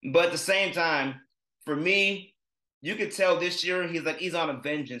 But at the same time, for me, you could tell this year he's on a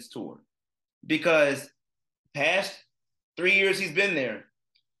vengeance tour because past 3 years he's been there,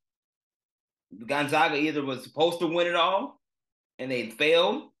 Gonzaga either was supposed to win it all and they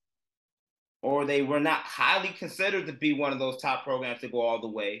failed, or they were not highly considered to be one of those top programs to go all the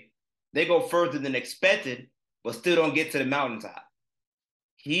way. They go further than expected, but still don't get to the mountaintop.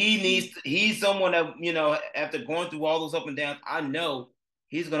 He's someone that, after going through all those up and downs, I know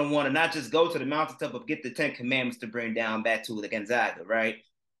he's going to want to not just go to the mountaintop, but get the 10 Commandments to bring down back to the Gonzaga, right?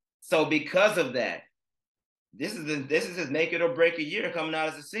 So because of that, this is his make it or break a year coming out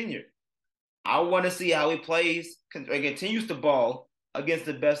as a senior. I want to see how he plays and continues to ball against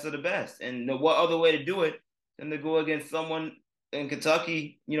the best of the best. And what other way to do it than to go against someone in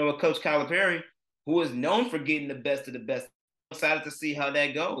Kentucky, with Coach Calipari, who is known for getting the best of the best. I'm excited to see how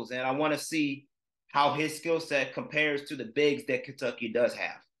that goes. And I want to see how his skill set compares to the bigs that Kentucky does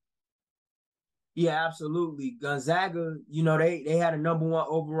have. Yeah, absolutely. Gonzaga, they had a number 1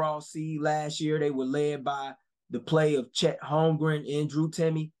 overall seed last year. They were led by the play of Chet Holmgren and Drew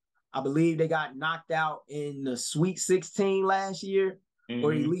Timme. I believe they got knocked out in the Sweet 16 last year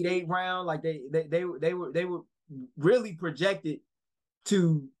or Elite 8 round. Like they were really projected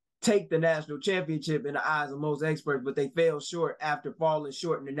to take the national championship in the eyes of most experts, but they fell short after falling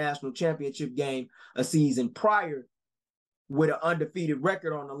short in the national championship game a season prior with an undefeated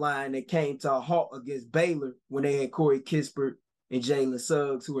record on the line that came to a halt against Baylor when they had Corey Kispert and Jalen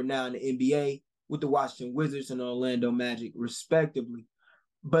Suggs, who are now in the NBA with the Washington Wizards and Orlando Magic, respectively.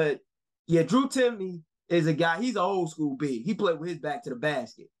 But yeah, Drew Timme is a guy, he's an old school big. He played with his back to the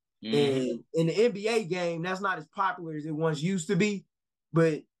basket. And in the NBA game, that's not as popular as it once used to be.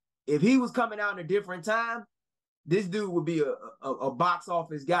 But if he was coming out in a different time, this dude would be a box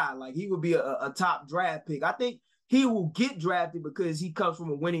office guy. Like, he would be a top draft pick. I think he will get drafted because he comes from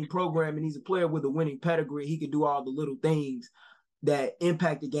a winning program and he's a player with a winning pedigree. He can do all the little things that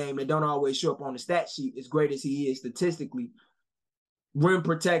impact the game that don't always show up on the stat sheet, as great as he is statistically. Rim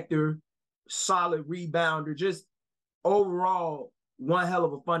protector, solid rebounder, just overall one hell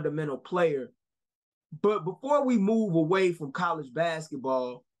of a fundamental player. But before we move away from college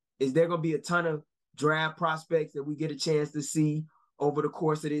basketball, is there going to be a ton of draft prospects that we get a chance to see over the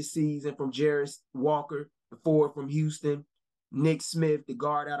course of this season, from Jarris Walker, the forward from Houston, Nick Smith, the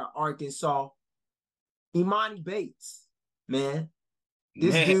guard out of Arkansas, Emoni Bates, man.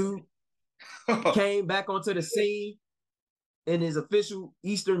 This dude came back onto the scene in his official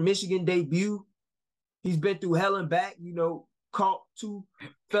Eastern Michigan debut. He's been through hell and back, caught 2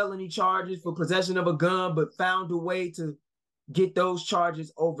 felony charges for possession of a gun, but found a way to get those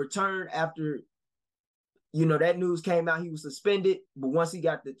charges overturned after, that news came out. He was suspended, but once he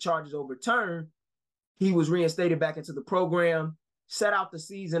got the charges overturned, he was reinstated back into the program, set out the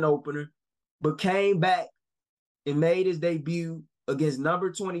season opener, but came back and made his debut against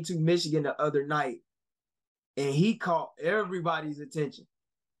number 22 Michigan the other night. And he caught everybody's attention.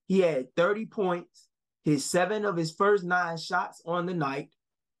 He had 30 points, hit 7 of his first 9 shots on the night.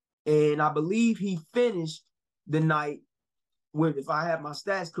 And I believe he finished the night with, if I have my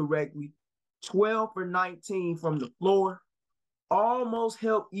stats correctly, 12 for 19 from the floor. Almost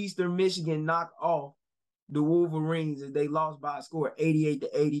helped Eastern Michigan knock off the Wolverines as they lost by a score of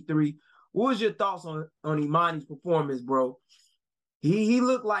 88-83. What was your thoughts on Emoni's performance, bro? He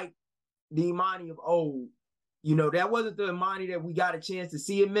looked like the Emoni of old. That wasn't the Emoni that we got a chance to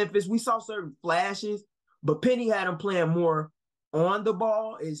see in Memphis. We saw certain flashes, but Penny had him playing more on the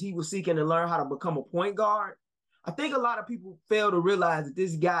ball as he was seeking to learn how to become a point guard. I think a lot of people fail to realize that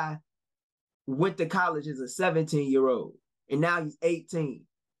this guy went to college as a 17-year-old, and now he's 18.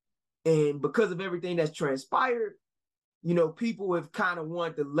 And because of everything that's transpired, people have kind of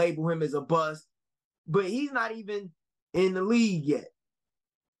wanted to label him as a bust, but he's not even in the league yet.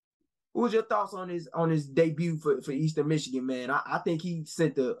 What was your thoughts on his debut for Eastern Michigan, man? I think he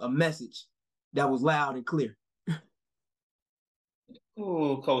sent a message that was loud and clear.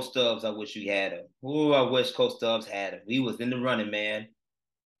 Oh, Coach Stubbs, I wish you had him. Oh, I wish Coach Stubbs had him. We was in the running, man.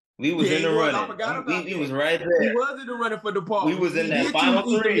 We was in the running. I forgot about he was right there. He was in the running for DePaul. We was in that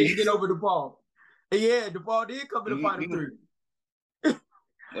final 3. Michigan over DePaul. Yeah, DePaul did come in the final 3.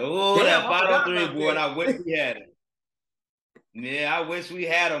 Oh, that final 3, boy, and I wish we had him. Yeah, I wish we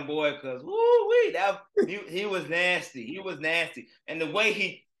had him, boy, because he was nasty. He was nasty. And the way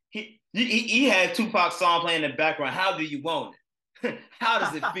he had Tupac's song playing in the background, How Do You Want It? How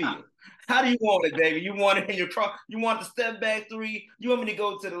does it feel? How do you want it, baby? You want it in your car? You want the step back 3? You want me to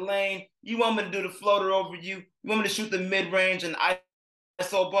go to the lane? You want me to do the floater over you? You want me to shoot the mid-range and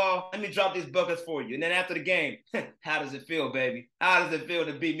ISO ball? Let me drop these buckets for you. And then after the game, how does it feel, baby? How does it feel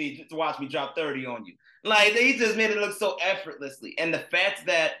to beat me, to watch me drop 30 on you? Like, he just made it look so effortlessly. And the fact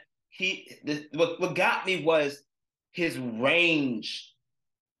that what got me was his range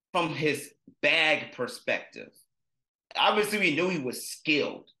from his bag perspective. Obviously, we knew he was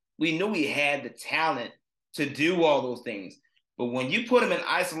skilled. We knew he had the talent to do all those things. But when you put him in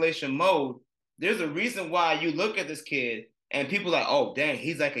isolation mode, there's a reason why you look at this kid and people are like, oh, dang,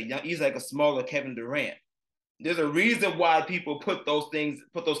 he's like a smaller Kevin Durant. There's a reason why people put those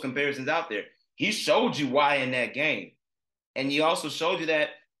comparisons out there. He showed you why in that game. And he also showed you that,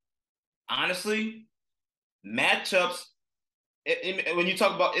 honestly, matchups, when you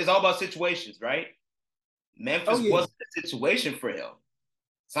talk about, it's all about situations, right? Memphis wasn't a situation for him.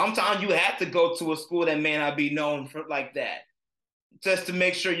 Sometimes you have to go to a school that may not be known for like that, just to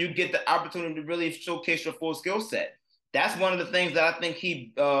make sure you get the opportunity to really showcase your full skill set. That's one of the things that I think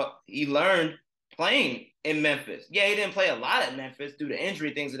he learned playing in Memphis. Yeah, he didn't play a lot at Memphis due to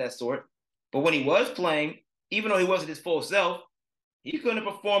injury, things of that sort. But when he was playing, even though he wasn't his full self, he couldn't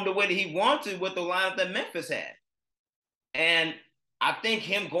perform the way that he wanted with the lineup that Memphis had. And I think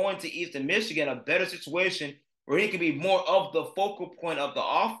him going to Eastern Michigan, a better situation where he could be more of the focal point of the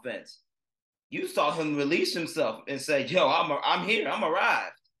offense. You saw him release himself and say, yo, I'm here. I'm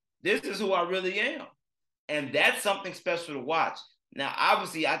arrived. This is who I really am. And that's something special to watch. Now,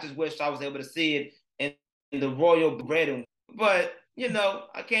 obviously, I just wish I was able to see it in the Royal Red. But,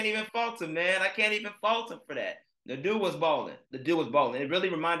 I can't even fault him, man. I can't even fault him for that. The dude was balling. It really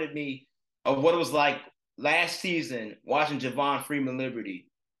reminded me of what it was like last season watching Javon Freeman Liberty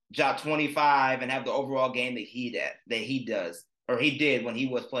drop 25 and have the overall game that he did when he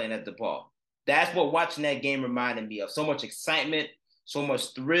was playing at DePaul. That's what watching that game reminded me of. So much excitement, so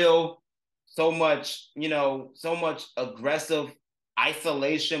much thrill, so much aggressive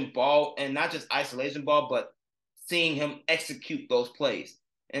isolation ball, and not just isolation ball, but seeing him execute those plays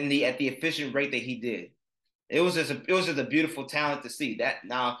at the efficient rate that he did. It was just a beautiful talent to see. That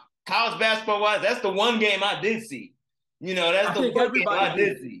now college basketball wise, that's the one game I did see. That's the one game I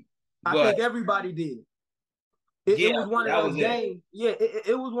did see. I think everybody did. It was one of those games. Yeah,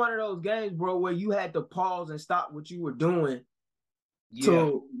 it was one of those games, bro, where you had to pause and stop what you were doing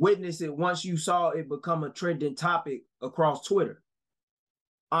to witness it once you saw it become a trending topic across Twitter.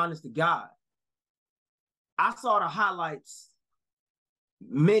 Honest to God. I saw the highlights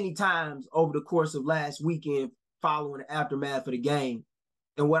many times over the course of last weekend following the aftermath of the game.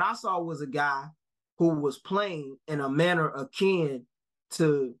 And what I saw was a guy who was playing in a manner akin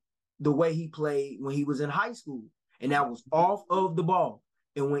to the way he played when he was in high school. And that was off of the ball.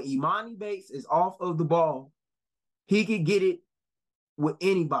 And when Emoni Bates is off of the ball, he could get it with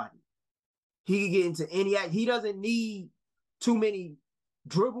anybody. He could get into any act. He doesn't need too many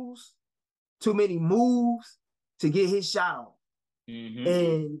dribbles, too many moves to get his shot off. Mm-hmm.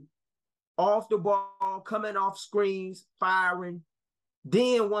 And off the ball, coming off screens, firing.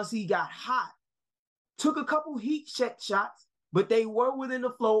 Then once he got hot, took a couple heat check shots, but they were within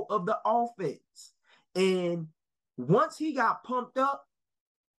the flow of the offense. And once he got pumped up,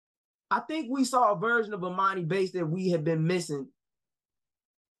 I think we saw a version of Emoni Bates that we had been missing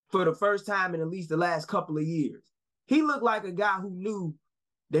for the first time in at least the last couple of years. He looked like a guy who knew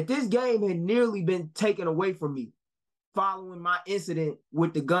that this game had nearly been taken away from me following my incident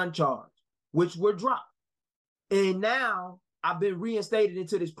with the gun charge, which were dropped. And now I've been reinstated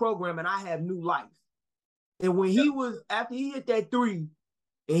into this program and I have new life. And when after he hit that three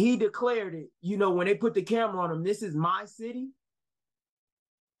and he declared it, when they put the camera on him, this is my city.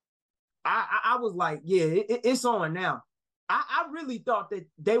 I was like, yeah, it's on now. I really thought that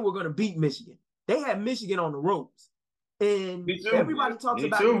they were going to beat Michigan. They had Michigan on the ropes. And everybody talks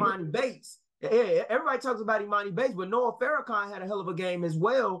about Emoni Bates. Yeah, everybody talks about Emoni Bates, but Noah Farrakhan had a hell of a game as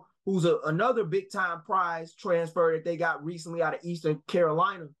well, who's another big-time prize transfer that they got recently out of East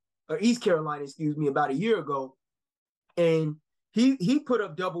Carolina, about a year ago. And he put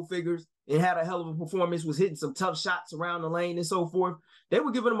up double figures and had a hell of a performance, was hitting some tough shots around the lane and so forth. They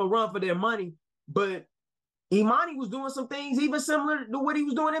were giving him a run for their money, but Emoni was doing some things even similar to what he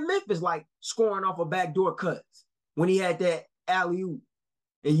was doing in Memphis, like scoring off of backdoor cuts when he had that alley-oop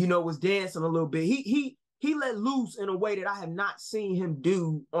and, was dancing a little bit. He let loose in a way that I have not seen him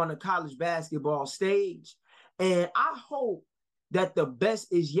do on a college basketball stage. And I hope that the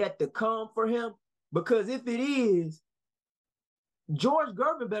best is yet to come for him, because if it is, George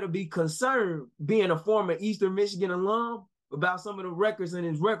Gervin better be concerned, being a former Eastern Michigan alum, about some of the records in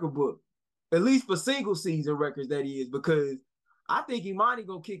his record book, at least for single season records, that is, because I think Emoni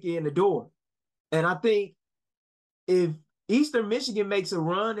gonna kick you in the door. And I think if Eastern Michigan makes a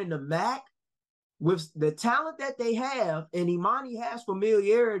run in the MAC with the talent that they have, and Emoni has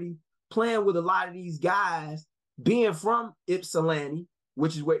familiarity playing with a lot of these guys, being from Ypsilanti,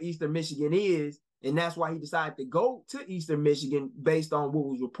 which is where Eastern Michigan is, and that's why he decided to go to Eastern Michigan based on what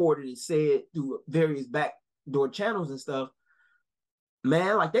was reported and said through various backdoor channels and stuff.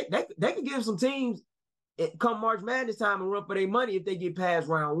 Man, like they could give some teams come March Madness time and run for their money if they get past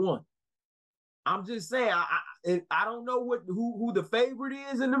round one. I'm just saying, I don't know who the favorite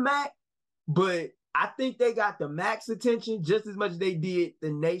is in the MAC, but I think they got the max attention just as much as they did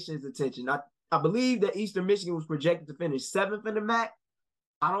the nation's attention. I believe that Eastern Michigan was projected to finish 7th in the MAC.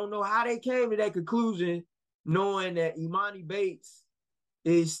 I don't know how they came to that conclusion, knowing that Imani Bates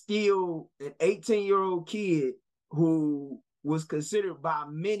is still an 18-year-old kid who was considered by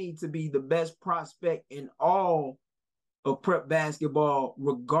many to be the best prospect in all of prep basketball,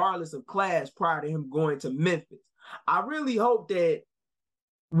 regardless of class, prior to him going to Memphis. I really hope that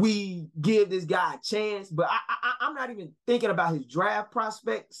we give this guy a chance, but I'm not even thinking about his draft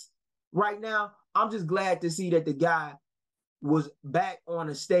prospects right now. I'm just glad to see that the guy was back on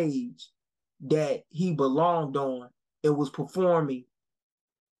a stage that he belonged on and was performing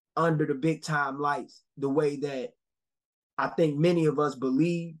under the big time lights the way that I think many of us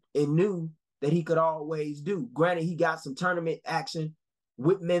believed and knew that he could always do. Granted, he got some tournament action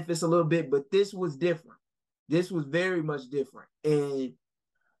with Memphis a little bit, but this was different. This was very much different. And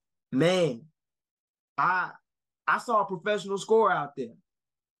man, I saw a professional scorer out there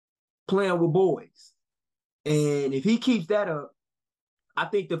playing with boys. And if he keeps that up, I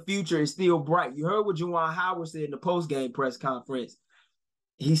think the future is still bright. You heard what Juwan Howard said in the post-game press conference.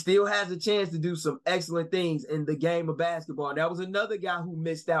 He still has a chance to do some excellent things in the game of basketball. And that was another guy who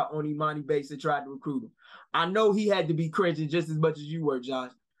missed out on Imani Bates and tried to recruit him. I know he had to be cringing just as much as you were,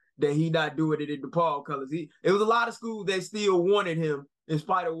 Josh, that he not doing it in DePaul colors. It was a lot of schools that still wanted him in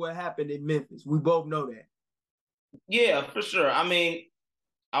spite of what happened in Memphis. We both know that. Yeah, for sure. I mean,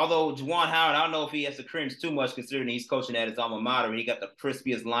 although Juwan Howard, I don't know if he has to cringe too much considering he's coaching at his alma mater. He got the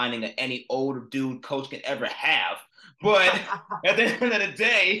crispiest lining that any older dude coach can ever have. But at the end of the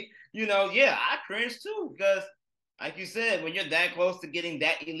day, yeah, I cringe too because, like you said, when you're that close to getting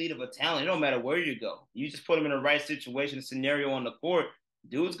that elite of a talent, it don't matter where you go. You just put him in the right situation, scenario on the court,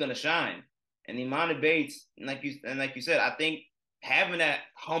 dude's gonna shine. And Imani Bates, like you said, I think having that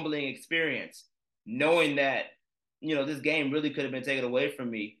humbling experience, knowing that this game really could have been taken away from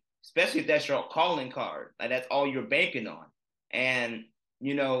me, especially if that's your calling card, like that's all you're banking on, and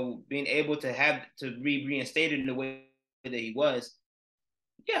being able to have to be reinstated in the way that he was,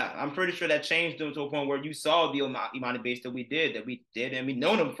 yeah, I'm pretty sure that changed him to a point where you saw the Imani Bates that we did, and we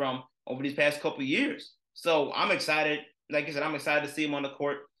known him from over these past couple of years. So I'm excited. Like I said, I'm excited to see him on the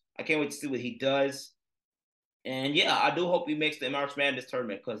court. I can't wait to see what he does. And yeah, I do hope he makes the March Madness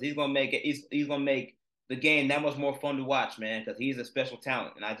tournament because he's gonna make it. He's gonna make the game that much more fun to watch, man. Because he's a special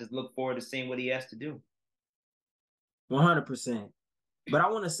talent, and I just look forward to seeing what he has to do. 100%. But I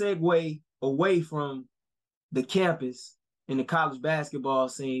want to segue away from the campus and the college basketball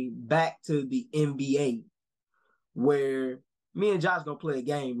scene back to the NBA, where me and Josh gonna play a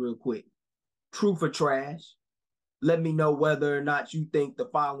game real quick. Truth or trash. Let me know whether or not you think the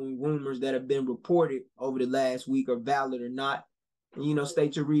following rumors that have been reported over the last week are valid or not. And,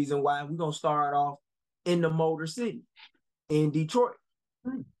 state your reason why. We're going to start off in the Motor City in Detroit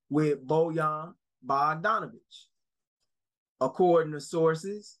with Bojan Bogdanovic. According to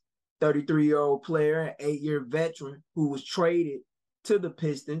sources, 33-year-old player, an 8-year veteran who was traded to the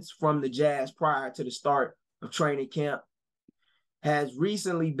Pistons from the Jazz prior to the start of training camp, has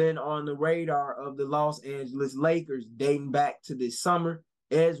recently been on the radar of the Los Angeles Lakers dating back to this summer,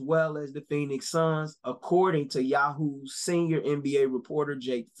 as well as the Phoenix Suns, according to Yahoo's senior NBA reporter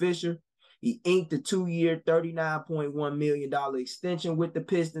Jake Fisher. He inked a 2-year, $39.1 million extension with the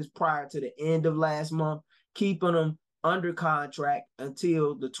Pistons prior to the end of last month, keeping them under contract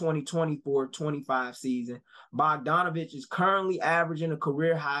until the 2024-25 season. Bogdanovic is currently averaging a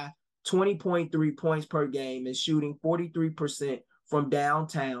career-high 20.3 points per game and shooting 43% from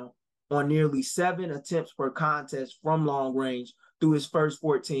downtown on nearly 7 attempts per contest from long range through his first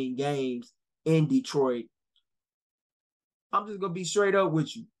 14 games in Detroit. I'm just going to be straight up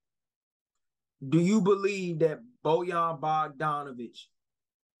with you. Do you believe that Bojan Bogdanovic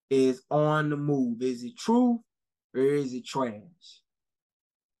is on the move? Is it true or is it trash?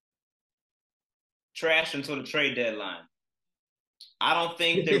 Trash until the trade deadline. I don't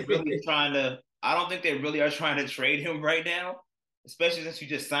think they're really trying to. I don't think they really are trying to trade him right now, especially since you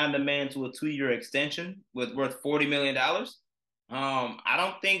just signed the man to a 2-year extension worth $40 million. I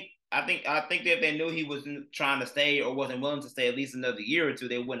don't think. I think that if they knew he wasn't trying to stay or wasn't willing to stay at least another year or two,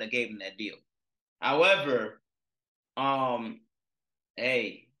 they wouldn't have gave him that deal. However,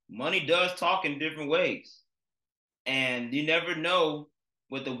 hey, money does talk in different ways, and you never know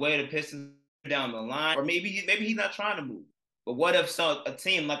with the way the Pistons down the line, or maybe he's not trying to move. But what if a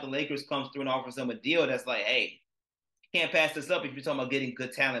team like the Lakers comes through and offers them a deal that's like, hey, you can't pass this up if you're talking about getting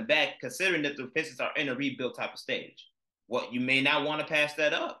good talent back, considering that the Pistons are in a rebuild type of stage. What, you may not want to pass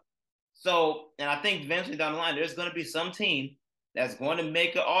that up. So, and I think eventually down the line, there's going to be some team that's going to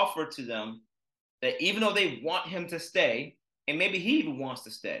make an offer to them that even though they want him to stay, and maybe he even wants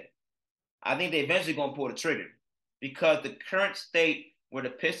to stay, I think they eventually going to pull the trigger because the current state where the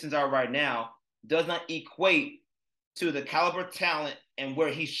Pistons are right now does not equate to the caliber talent and where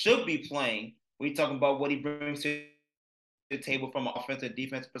he should be playing. We're talking about what he brings to the table from an offensive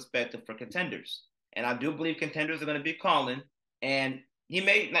defensive perspective for contenders. And I do believe contenders are going to be calling, and he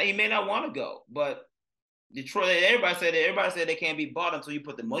may not want to go, but Detroit, everybody said they can't be bought until you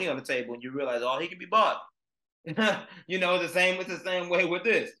put the money on the table and you realize, oh, he can be bought. It's the same way with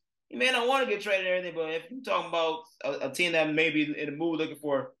this. You may not want to get traded or anything, but if you're talking about a team that may be in the mood looking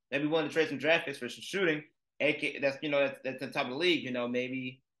for maybe wanting to trade some draft picks for some shooting, that's the top of the league.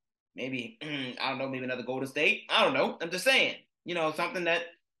 Maybe I don't know, maybe another Golden State. I don't know. I'm just saying, something that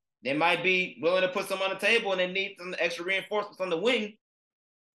they might be willing to put some on the table and they need some extra reinforcements on the wing.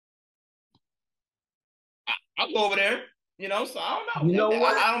 I'll go over there. So I don't know. You know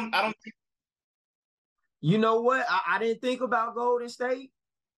what? I don't. You know what? I didn't think about Golden State,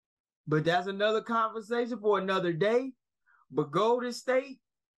 but that's another conversation for another day. But Golden State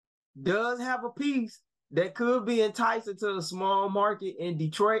does have a piece that could be enticing to a small market in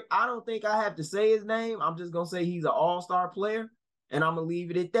Detroit. I don't think I have to say his name. I'm just going to say he's an all-star player, and I'm going to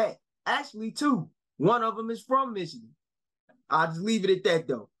leave it at that. Actually, two. One of them is from Michigan. I'll just leave it at that,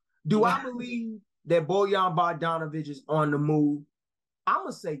 though. Do I believe that Bojan Bogdanovic is on the move? I'm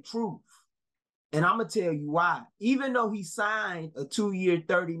going to say truth. And I'm going to tell you why. Even though he signed a 2-year,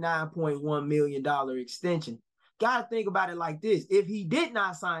 $39.1 million extension, got to think about it like this. If he did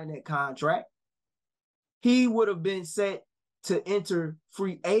not sign that contract, he would have been set to enter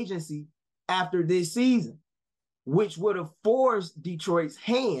free agency after this season, which would have forced Detroit's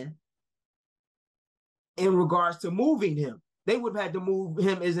hand in regards to moving him. They would have had to move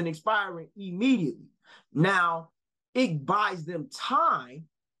him as an expiring immediately. Now, it buys them time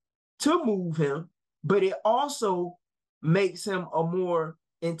to move him, but it also makes him a more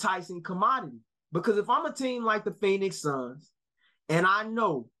enticing commodity. Because if I'm a team like the Phoenix Suns, and I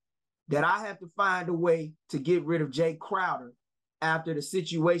know that I have to find a way to get rid of Jay Crowder after the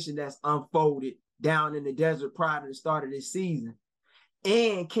situation that's unfolded down in the desert prior to the start of this season,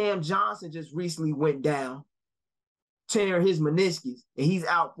 and Cam Johnson just recently went down, tearing his meniscus, and he's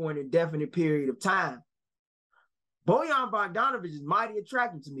out for an indefinite period of time, Bojan Bogdanovic is mighty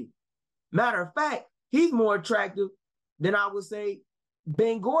attractive to me. Matter of fact, he's more attractive than I would say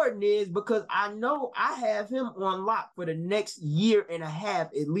Ben Gordon is, because I know I have him on lock for the next year and a half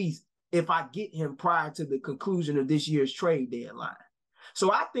at least if I get him prior to the conclusion of this year's trade deadline.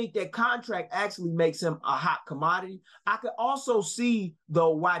 So I think that contract actually makes him a hot commodity. I could also see,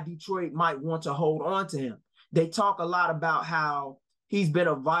 though, why Detroit might want to hold on to him. They talk a lot about how he's been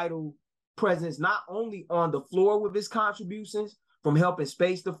a vital presence not only on the floor with his contributions, from helping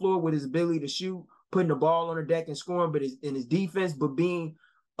space the floor with his ability to shoot, putting the ball on the deck and scoring, but in his defense, but being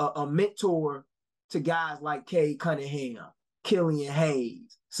a mentor to guys like Cade Cunningham, Killian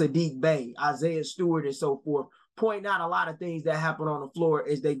Hayes, Sadiq Bey, Isaiah Stewart, and so forth, pointing out a lot of things that happen on the floor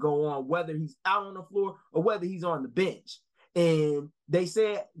as they go on, whether he's out on the floor or whether he's on the bench. And they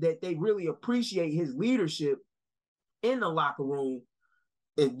said that they really appreciate his leadership in the locker room.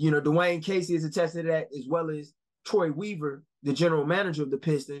 And, Dwayne Casey is attested to that, as well as Troy Weaver, the general manager of the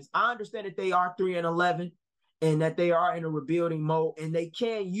Pistons. I understand that they are 3-11 and that they are in a rebuilding mode, and they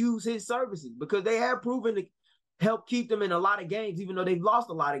can use his services because they have proven to help keep them in a lot of games, even though they've lost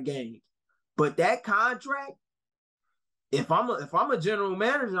a lot of games. But that contract, if I'm a general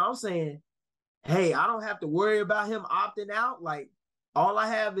manager, I'm saying, hey, I don't have to worry about him opting out. Like, all I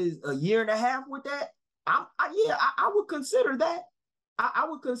have is a year and a half with that. I would consider that. I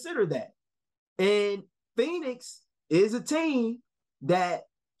would consider that. And Phoenix is a team that,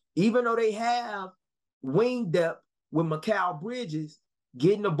 even though they have wing depth with Mikal Bridges,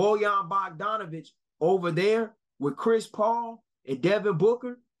 getting a Bojan Bogdanovic over there with Chris Paul and Devin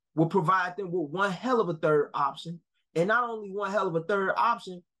Booker will provide them with one hell of a third option. And not only one hell of a third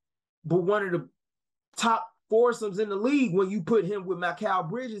option, but one of the top foursomes in the league when you put him with Mikal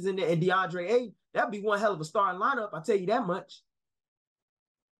Bridges in there and DeAndre Ayton. That'd be one hell of a starting lineup, I'll tell you that much.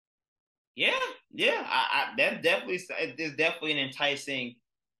 Yeah. That definitely is definitely an enticing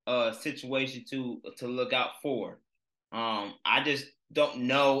situation to look out for. I just don't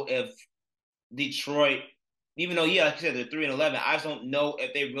know if Detroit, even though, like I said, they're 3-11, I just don't know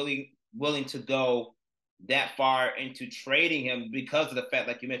if they're really willing to go that far into trading him because of the fact,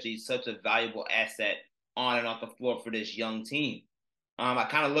 like you mentioned, he's such a valuable asset on and off the floor for this young team. I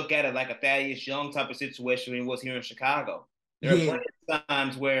kind of look at it like a Thaddeus Young type of situation when he was here in Chicago. There are plenty of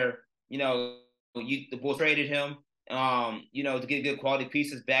times where, the Bulls traded him to get good quality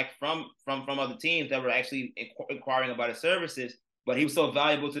pieces back from other teams that were actually inquiring about his services. But he was so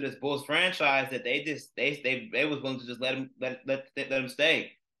valuable to this Bulls franchise that they was willing to just let him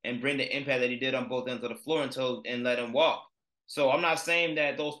stay and bring the impact that he did on both ends of the floor and let him walk. So I'm not saying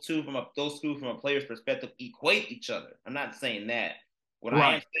that those two from a player's perspective equate each other. I'm not saying that. What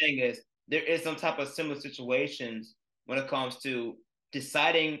I am saying is there is some type of similar situations when it comes to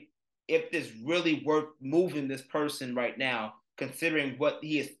deciding if it's really worth moving this person right now, considering what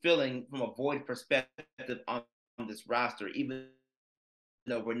he is feeling from a void perspective on this roster, even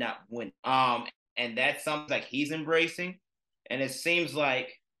though we're not winning. And that's something like he's embracing. And it seems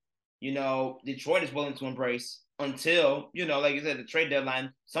like, Detroit is willing to embrace until, like you said, the trade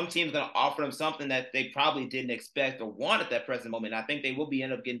deadline, some team's going to offer him something that they probably didn't expect or want at that present moment. I think they will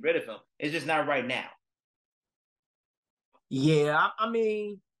end up getting rid of him. It's just not right now. Yeah, I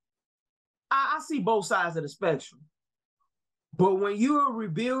mean, I see both sides of the spectrum. But when you're a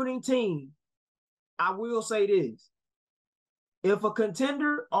rebuilding team, I will say this. If a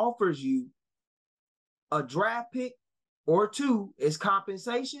contender offers you a draft pick or two as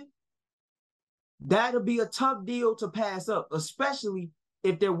compensation, that'll be a tough deal to pass up, especially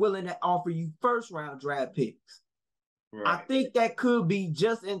if they're willing to offer you first-round draft picks. Right. I think that could be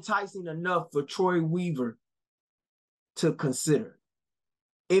just enticing enough for Troy Weaver to consider.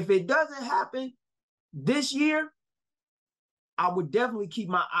 If it doesn't happen this year, I would definitely keep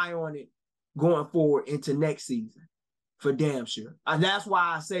my eye on it going forward into next season for damn sure. And that's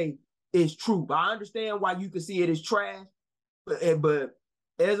why I say it's true. But I understand why you can see it as trash. But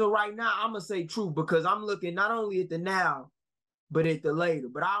as of right now, I'm going to say true because I'm looking not only at the now, but at the later.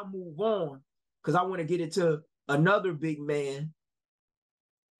 But I'll move on because I want to get into another big man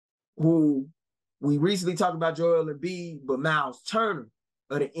who we recently talked about Joel Embiid, but Miles Turner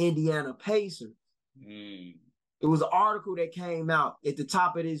of the Indiana Pacers. It was an article that came out at the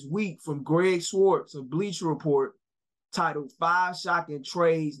top of this week from Greg Swartz of Bleacher Report titled 5 Shocking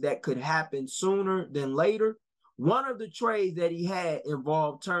Trades That Could Happen Sooner Than Later. One of the trades that he had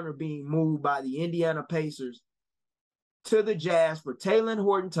involved Turner being moved by the Indiana Pacers to the Jazz for Talen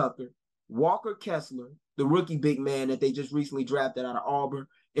Horton-Tucker, Walker Kessler, the rookie big man that they just recently drafted out of Auburn,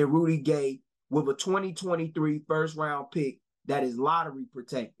 and Rudy Gay with a 2023 first-round pick that is lottery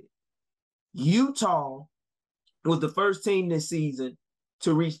protected. Utah was the first team this season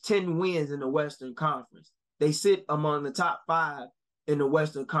to reach 10 wins in the Western Conference. They sit among the top 5 in the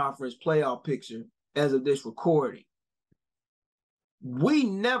Western Conference playoff picture as of this recording. We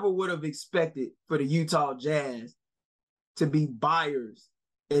never would have expected for the Utah Jazz to be buyers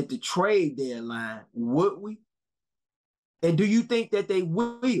at the trade deadline, would we? And do you think that they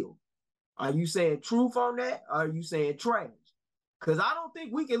will? Are you saying truth on that? Or are you saying trash? Because I don't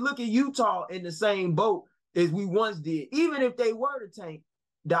think we can look at Utah in the same boat as we once did. Even if they were to tank,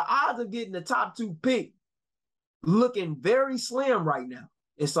 the odds of getting the top 2 pick looking very slim right now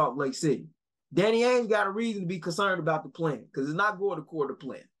in Salt Lake City. Danny Ainge got a reason to be concerned about the plan because it's not going according to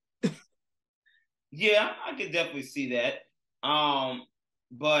plan. Yeah, I can definitely see that.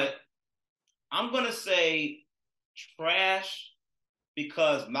 But I'm going to say trash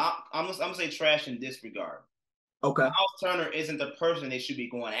because I'm going to say trash in this regard. Okay. Miles Turner isn't the person they should be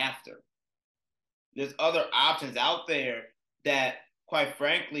going after. There's other options out there that, quite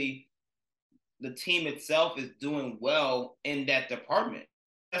frankly, the team itself is doing well in that department.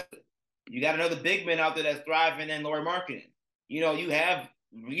 You got another big man out there that's thriving in Lauri Markkanen. You have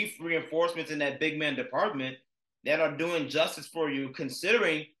reinforcements in that big man department that are doing justice for you,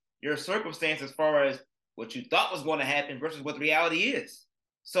 considering your circumstance as far as what you thought was going to happen versus what the reality is.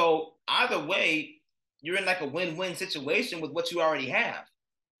 So either way, you're in like a win-win situation with what you already have.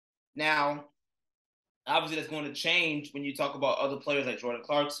 Now, obviously, that's going to change when you talk about other players like Jordan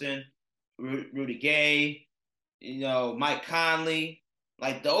Clarkson, Rudy Gay, Mike Conley.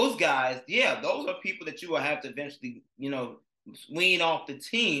 Like those guys, yeah, those are people that you will have to eventually, wean off the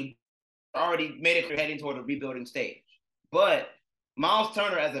team. Already made it clear heading toward a rebuilding stage. But Miles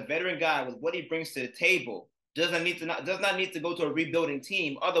Turner, as a veteran guy, with what he brings to the table, does not need to go to a rebuilding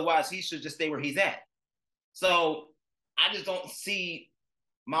team. Otherwise, he should just stay where he's at. So I just don't see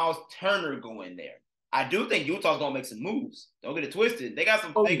Miles Turner going there. I do think Utah's gonna make some moves. Don't get it twisted. They got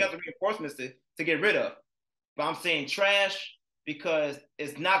some reinforcements to get rid of. But I'm saying trash because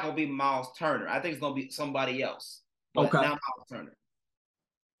it's not gonna be Miles Turner. I think it's gonna be somebody else. But not Miles Turner.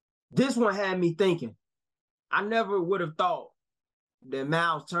 This one had me thinking. I never would have thought that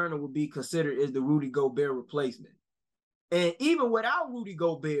Miles Turner would be considered as the Rudy Gobert replacement. And even without Rudy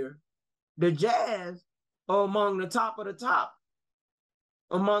Gobert, the Jazz are among the top of the top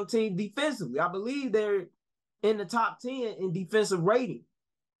among teams defensively. I believe they're in the top 10 in defensive rating.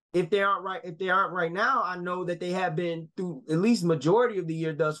 If they aren't right now, I know that they have been through at least majority of the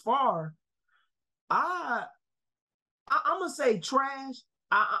year thus far. I'm gonna say trash.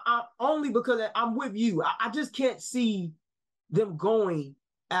 I only because I'm with you. I just can't see them going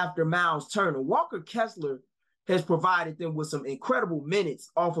after Miles Turner. Walker Kessler has provided them with some incredible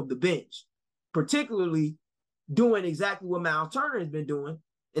minutes off of the bench, particularly doing exactly what Miles Turner has been doing,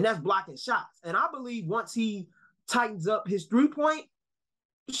 and that's blocking shots. And I believe once he tightens up his three-point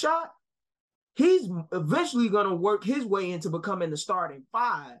shot, he's eventually going to work his way into becoming the starting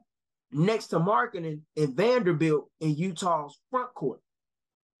five next to Markkanen and Vanderbilt in Utah's front court.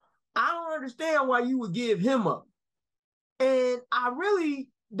 I don't understand why you would give him up. And I really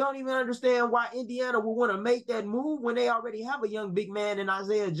don't even understand why Indiana would want to make that move when they already have a young big man in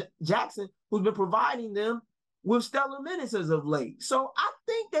Isaiah Jackson who's been providing them with stellar minutes as of late. So I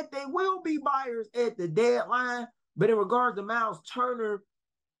think that they will be buyers at the deadline. But in regards to Miles Turner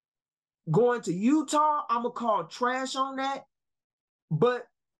going to Utah, I'm going to call trash on that. But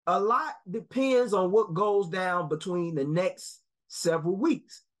a lot depends on what goes down between the next several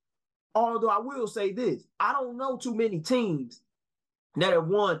weeks. Although I will say this, I don't know too many teams that have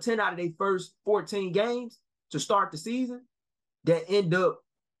won 10 out of their first 14 games to start the season that end up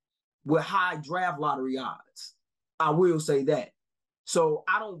with high draft lottery odds. I will say that. So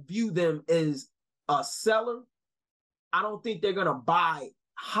I don't view them as a seller. I don't think they're going to buy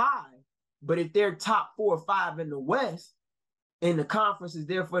high, but if they're top 4 or 5 in the West and the conference is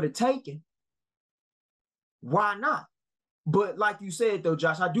there for the taking, why not? But like you said, though,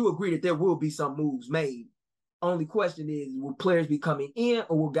 Josh, I do agree that there will be some moves made. Only question is, will players be coming in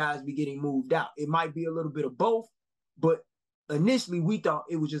or will guys be getting moved out? It might be a little bit of both, but initially we thought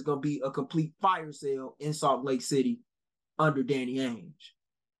it was just going to be a complete fire sale in Salt Lake City under Danny Ainge.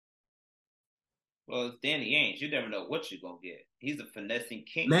 Well, it's Danny Ainge. You never know what you're going to get. He's a finessing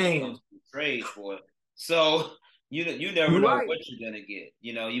king. Man. He knows trades for it. So you never know what you're going to get.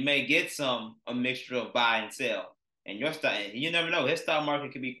 You know, you may get a mixture of buy and sell. And your style, you never know. His stock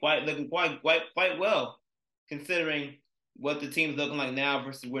market could be looking quite well, considering what the team's looking like now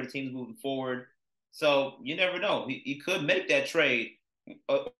versus where the team's moving forward. So you never know. He could make that trade,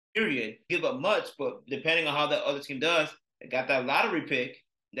 period, give up much, but depending on how that other team does, they got that lottery pick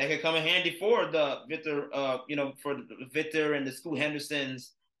that could come in handy for the Victor, for the Victor and the Scoot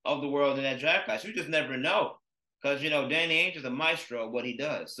Hendersons of the world in that draft class. You just never know, because Danny Ainge is a maestro of what he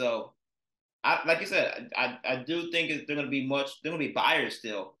does. So. Like you said, I do think they're going to be buyers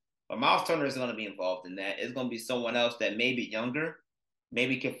still, but Miles Turner is going to be involved in that. It's going to be someone else that may be younger,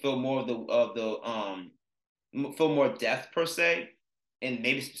 maybe can fill more fill more depth per se, and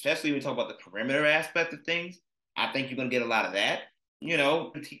maybe especially when we talk about the perimeter aspect of things. I think you're going to get a lot of that,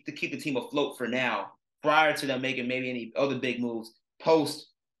 to keep the team afloat for now, prior to them making maybe any other big moves post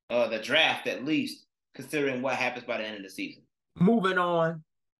the draft, at least considering what happens by the end of the season. Moving on.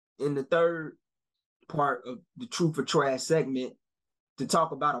 In the third part of the Truth or Trash segment, to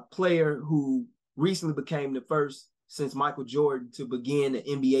talk about a player who recently became the first since Michael Jordan to begin the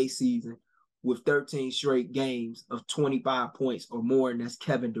NBA season with 13 straight games of 25 points or more, and that's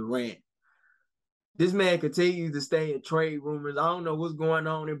Kevin Durant. This man continues to stay in trade rumors. I don't know what's going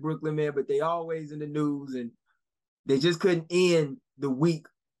on in Brooklyn, man, but they always in the news, and they just couldn't end the week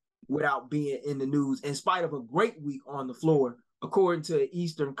without being in the news, in spite of a great week on the floor. According to an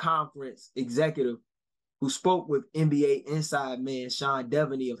Eastern Conference executive who spoke with NBA inside man Sean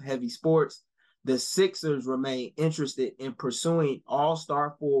Devaney of Heavy Sports, the Sixers remain interested in pursuing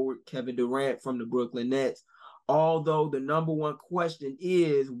all-star forward Kevin Durant from the Brooklyn Nets, although the number one question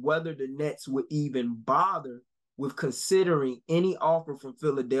is whether the Nets would even bother with considering any offer from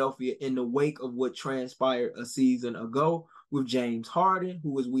Philadelphia in the wake of what transpired a season ago with James Harden,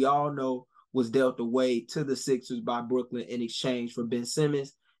 who, as we all know, was dealt away to the Sixers by Brooklyn in exchange for Ben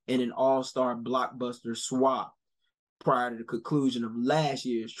Simmons in an all-star blockbuster swap prior to the conclusion of last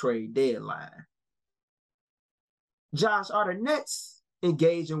year's trade deadline. Josh, are the Nets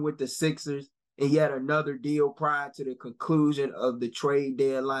engaging with the Sixers in yet another deal prior to the conclusion of the trade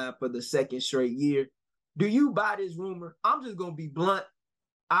deadline for the second straight year? Do you buy this rumor? I'm just going to be blunt.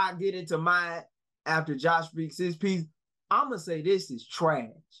 I get into mine after Josh speaks his piece. I'm going to say this is trash.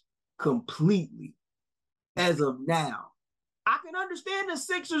 Completely. As of now, I can understand the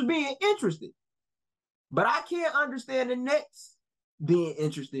Sixers being interested, but I can't understand the Nets being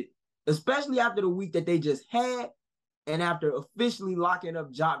interested, especially after the week that they just had and after officially locking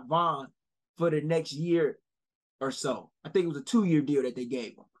up Jacque Vaughn for the next year or so. I think it was a 2-year deal that they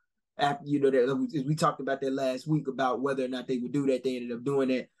gave him. After, as we talked about that last week about whether or not they would do that, they ended up doing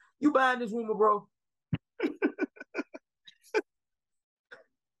that. You buying this rumor, bro?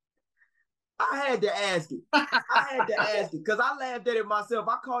 I had to ask it. I had to ask it because I laughed at it myself.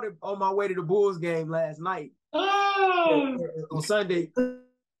 I caught it on my way to the Bulls game last night on Sunday.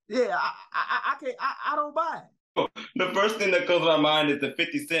 Yeah, I can't. I don't buy it. The first thing that comes to my mind is the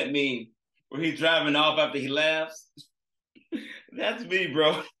 50 Cent meme where he's driving off after he laughs. That's me,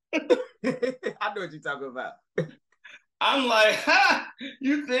 bro. I know what you're talking about. I'm like, ha!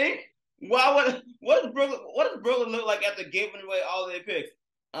 You think? What does Brooklyn look like after giving away all their picks?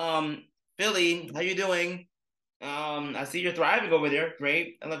 Philly, how you doing? I see you're thriving over there.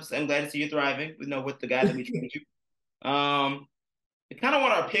 Great. I'm glad to see you thriving. We know what the guy that we traded you. We kind of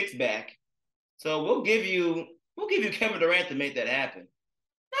want our picks back, so we'll give you Kevin Durant to make that happen.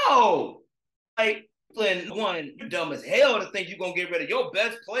 No, like one, you're dumb as hell to think you're gonna get rid of your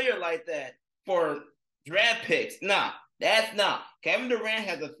best player like that for draft picks. Nah, that's not. Kevin Durant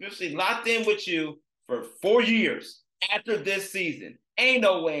has officially locked in with you for 4 years after this season. Ain't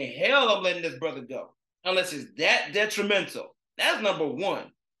no way in hell I'm letting this brother go unless it's that detrimental. That's number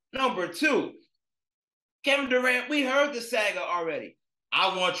one. Number two, Kevin Durant, we heard the saga already.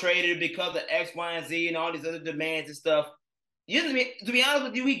 I want traded because of X, Y, and Z and all these other demands and stuff. To be honest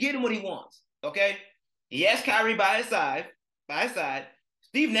with you, he getting what he wants. Okay? He has Kyrie by his side.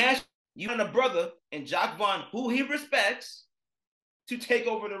 Steve Nash, you and a brother, and Jacque Vaughn, who he respects, to take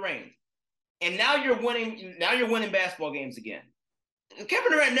over the reins. And now you're winning basketball games again.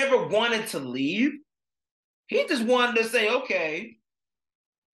 Kevin Durant never wanted to leave. He just wanted to say, okay,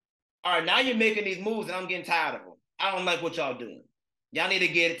 all right, now you're making these moves and I'm getting tired of them. I don't like what y'all doing. Y'all need to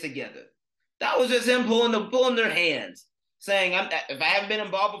get it together. That was just him pulling their hands, saying, if I haven't been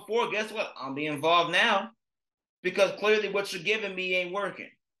involved before, guess what? I'll be involved now because clearly what you're giving me ain't working.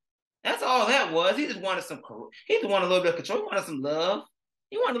 That's all that was. He just wanted a little bit of control. He wanted some love.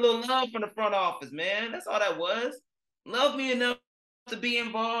 He wanted a little love from the front office, man. That's all that was. Love me enough to be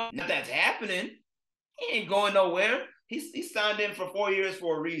involved. Now that's happening. He ain't going nowhere. He signed in for 4 years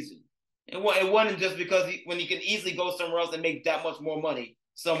for a reason. It wasn't just because when he can easily go somewhere else and make that much more money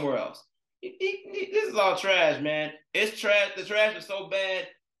somewhere else. This is all trash, man. It's trash. The trash is so bad,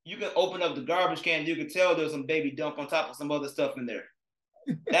 you can open up the garbage can, you can tell there's some baby dump on top of some other stuff in there.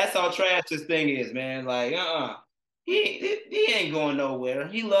 That's how trash this thing is, man. Like, he ain't going nowhere.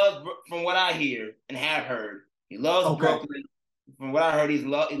 He loves, from what I hear and have heard, he loves Brooklyn. From what I heard, he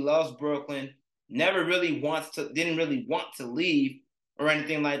loves Brooklyn. Didn't really want to leave or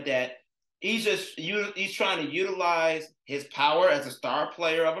anything like that. He's trying to utilize his power as a star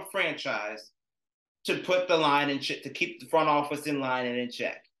player of a franchise to put the line in check, to keep the front office in line and in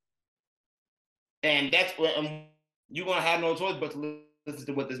check. And that's what you're gonna have no choice but to listen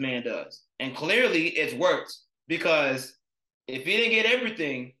to what this man does. And clearly, it's worked because if he didn't get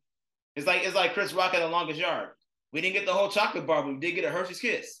everything, it's like Chris Rock at The Longest Yard. We didn't get the whole chocolate bar, but we did get a Hershey's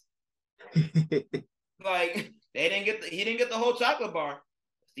Kiss. Like he didn't get the whole chocolate bar.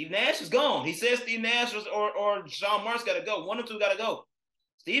 Steve Nash is gone. He says Steve Nash or Sean Marks got to go. One or two got to go.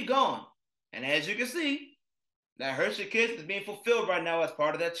 Steve gone. And as you can see, that Hershey Kiss is being fulfilled right now as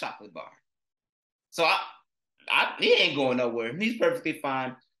part of that chocolate bar. So he ain't going nowhere. He's perfectly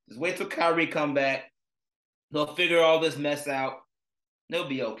fine. Just wait till Kyrie come back. They'll figure all this mess out. They'll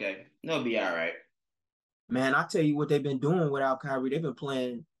be okay. They'll be all right. Man, I tell you what they've been doing without Kyrie. They've been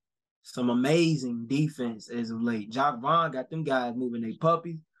playing some amazing defense as of late. Jacque Vaughn got them guys moving their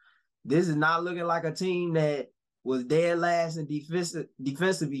puppies. This is not looking like a team that was dead last in defensive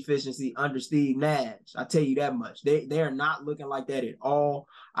efficiency under Steve Nash. I tell you that much. They are not looking like that at all.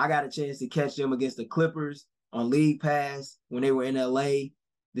 I got a chance to catch them against the Clippers on League Pass when they were in LA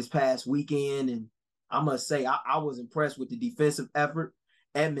this past weekend. And I must say, I was impressed with the defensive effort.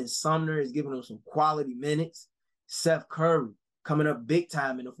 Edmund Sumner is giving them some quality minutes. Seth Curry coming up big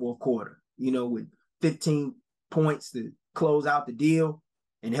time in the fourth quarter, with 15 points to close out the deal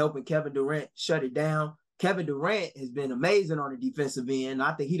and helping Kevin Durant shut it down. Kevin Durant has been amazing on the defensive end.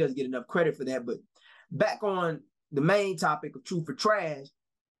 I think he doesn't get enough credit for that. But back on the main topic of truth or trash,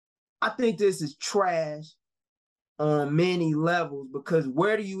 I think this is trash on many levels because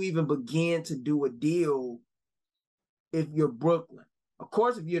where do you even begin to do a deal if you're Brooklyn? Of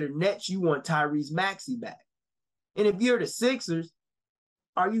course, if you're the Nets, you want Tyrese Maxey back. And if you're the Sixers,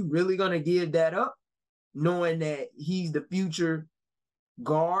 are you really going to give that up, knowing that he's the future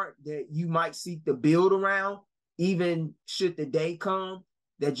guard that you might seek to build around, even should the day come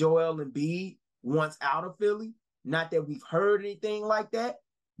that Joel Embiid wants out of Philly? Not that we've heard anything like that,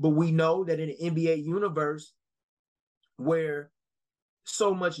 but we know that in the NBA universe, where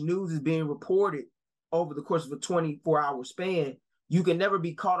so much news is being reported over the course of a 24-hour span, you can never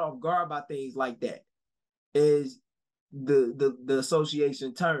be caught off guard by things like that as the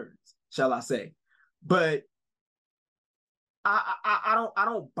association turns. shall I say. But I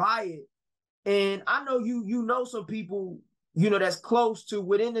don't buy it. And I know you know some people, that's close to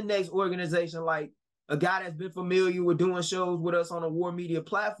within the next organization, like a guy that's been familiar with doing shows with us on a War Media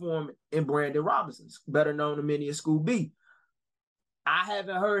platform, and Brandon Robinson, better known to many as School B. I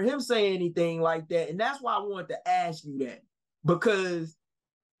haven't heard him say anything like that. And that's why I wanted to ask you that, because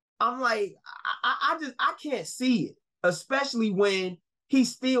I'm like, I can't see it, especially when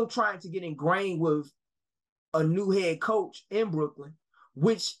he's still trying to get ingrained with a new head coach in Brooklyn,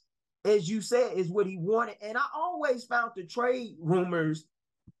 which, as you said, is what he wanted. And I always found the trade rumors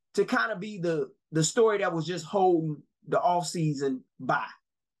to kind of be the story that was just holding the offseason by.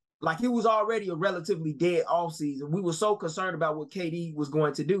 Like, it was already a relatively dead offseason. We were so concerned about what KD was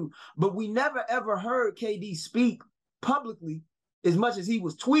going to do, but we never ever heard KD speak publicly as much as he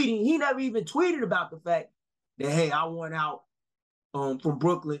was tweeting. He never even tweeted about the fact that, hey, I want out from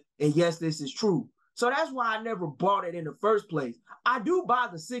Brooklyn, and yes, this is true. So that's why I never bought it in the first place. I do buy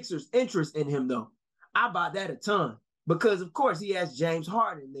the Sixers' interest in him, though. I buy that a ton because, of course, he has James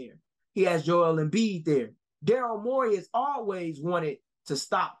Harden there. He has Joel Embiid there. Daryl Morey has always wanted to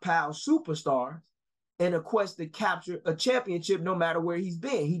stockpile superstars in a quest to capture a championship no matter where he's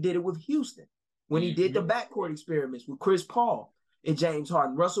been. He did it with Houston when he did the backcourt experiments with Chris Paul and James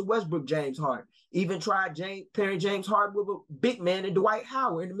Harden, Russell Westbrook, James Harden. Even tried pairing James Harden with a big man in Dwight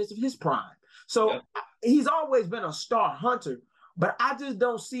Howard in the midst of his prime. So he's always been a star hunter, but I just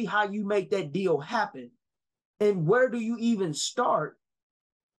don't see how you make that deal happen. And where do you even start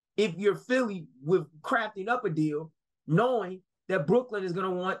if you're Philly with crafting up a deal, knowing that Brooklyn is going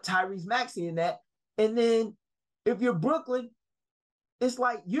to want Tyrese Maxey in that? And then if you're Brooklyn, it's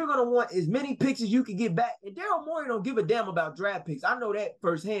like you're going to want as many picks as you can get back. And Daryl Morey don't give a damn about draft picks. I know that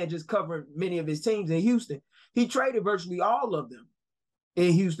firsthand, just covering many of his teams in Houston. He traded virtually all of them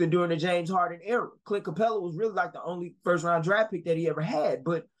in Houston during the James Harden era. Clint Capella was really like the only first-round draft pick that he ever had.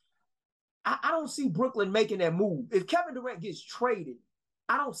 But I don't see Brooklyn making that move. If Kevin Durant gets traded,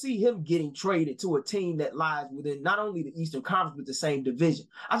 I don't see him getting traded to a team that lies within not only the Eastern Conference, but the same division.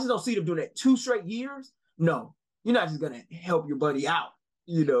 I just don't see them doing that 2 straight years. No, you're not just going to help your buddy out,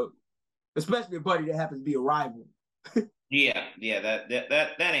 especially a buddy that happens to be a rival. Yeah,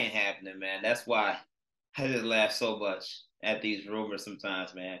 that ain't happening, man. That's why I just laugh so much at these rumors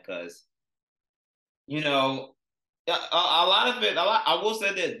sometimes, man, because, a lot of it, I will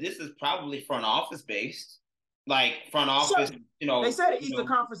say that this is probably front office based. Like front office, They said an Eastern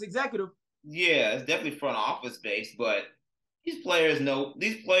Conference executive. Yeah, it's definitely front office based, but these players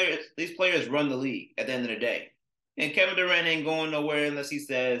run the league at the end of the day. And Kevin Durant ain't going nowhere unless he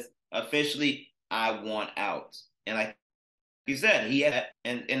says officially, I want out. And like you said, he had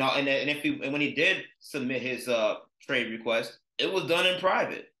and when he did submit his trade request, it was done in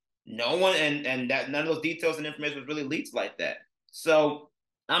private. No one and that none of those details and information was really leaked like that. So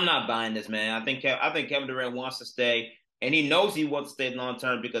I'm not buying this, man. I think Kevin Durant wants to stay, and he knows he wants to stay long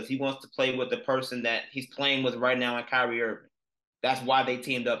term because he wants to play with the person that he's playing with right now in Kyrie Irving. That's why they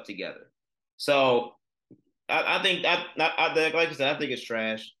teamed up together. So I think like I said, I think it's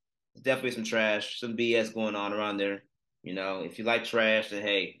trash. It's definitely some trash, some BS going on around there. If you like trash, then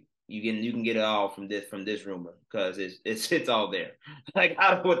hey, you can get it all from this rumor because it's all there. Like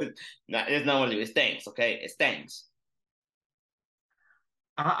I don't know what it's not what it stinks. Okay, it stinks.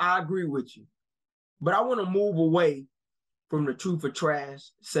 I agree with you, but I want to move away from the truth or trash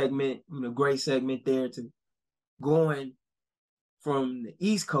segment, great segment there, to going from the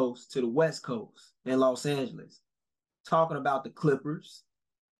East Coast to the West Coast in Los Angeles, talking about the Clippers,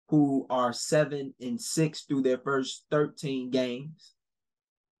 who are 7-6 through their first 13 games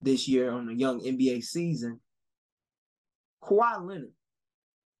this year on the young NBA season. Kawhi Leonard.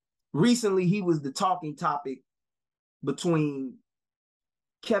 Recently, he was the talking topic between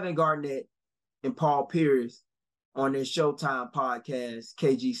Kevin Garnett and Paul Pierce on their Showtime podcast,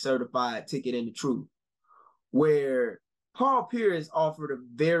 KG Certified Ticket and the Truth, where Paul Pierce offered a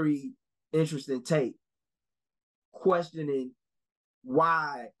very interesting take, questioning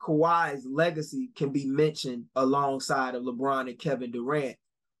why Kawhi's legacy can be mentioned alongside of LeBron and Kevin Durant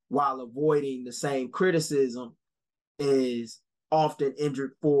while avoiding the same criticism as often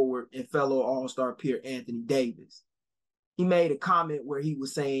injured forward and fellow All-Star peer Anthony Davis. He made a comment where he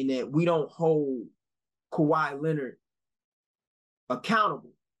was saying that we don't hold Kawhi Leonard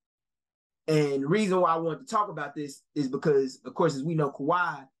accountable. And the reason why I want to talk about this is because, of course, as we know,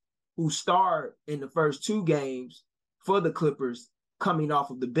 Kawhi, who starred in the first 2 games for the Clippers coming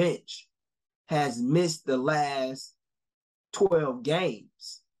off of the bench, has missed the last 12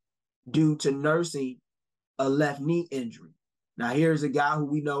 games due to nursing a left knee injury. Now, here's a guy who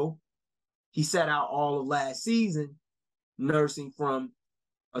we know he sat out all of last season nursing from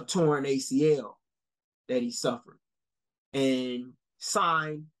a torn ACL that he suffered and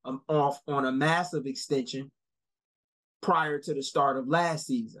signed off on a massive extension prior to the start of last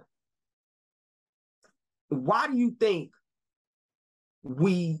season. Why do you think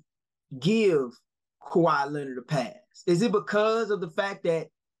we give Kawhi Leonard a pass? Is it because of the fact that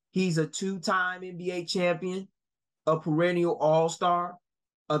he's a two-time NBA champion, a perennial all-star,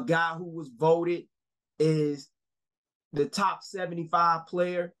 a guy who was voted as the top 75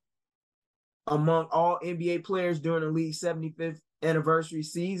 player among all NBA players during the league's 75th anniversary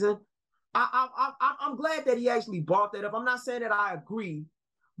season? I'm glad that he actually brought that up. I'm not saying that I agree,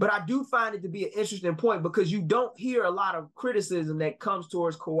 but I do find it to be an interesting point because you don't hear a lot of criticism that comes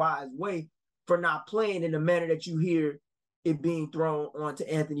towards Kawhi's way for not playing in the manner that you hear it being thrown onto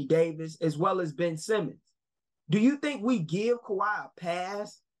Anthony Davis as well as Ben Simmons. Do you think we give Kawhi a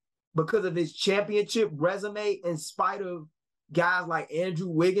pass because of his championship resume in spite of guys like Andrew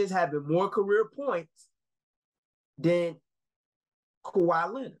Wiggins having more career points than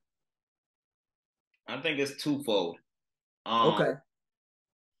Kawhi Leonard? I think it's twofold. Okay.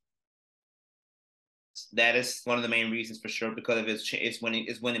 That is one of the main reasons for sure because of his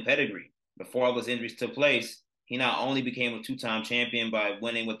winning pedigree. Before all those injuries took place, he not only became a two-time champion by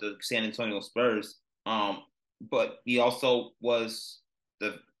winning with the San Antonio Spurs, but he also was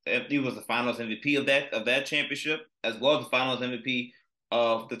the Finals MVP of that championship, as well as the Finals MVP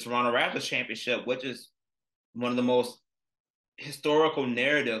of the Toronto Raptors championship, which is one of the most historical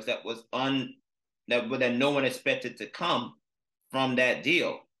narratives that no one expected to come from that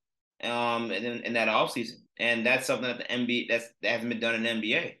deal, in that offseason. And that's something that the NBA that hasn't been done in the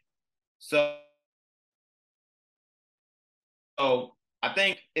NBA. So I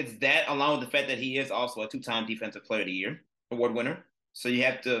think it's that, along with the fact that he is also a two-time Defensive Player of the Year award winner. So you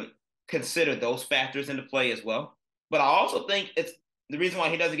have to consider those factors into play as well. But I also think it's the reason why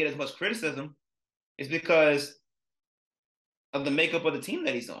he doesn't get as much criticism is because of the makeup of the team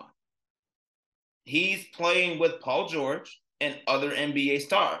that he's on. He's playing with Paul George and other NBA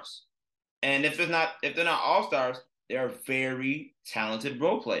stars. And if they're not all-stars, they're very talented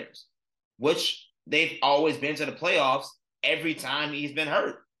role players, which they've always been to the playoffs every time he's been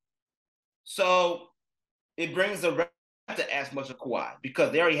hurt. So it brings the rest to ask much of Kawhi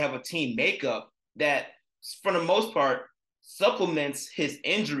because they already have a team makeup that, for the most part, supplements his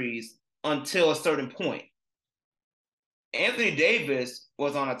injuries until a certain point. Anthony Davis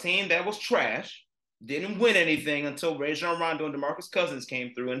was on a team that was trash, didn't win anything until Rajon Rondo and DeMarcus Cousins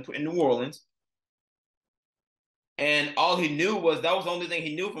came through in New Orleans. And all he knew was that was the only thing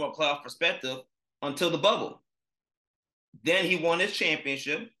he knew from a playoff perspective until the bubble. Then he won his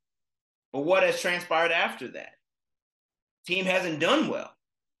championship. But what has transpired after that? Team hasn't done well.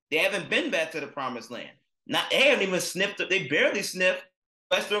 They haven't been back to the promised land. They haven't even sniffed. They barely sniffed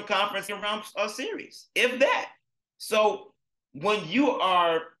Western Conference round series, if that. So when you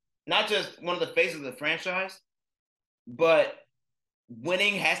are not just one of the faces of the franchise, but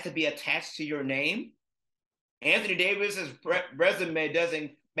winning has to be attached to your name, Anthony Davis's resume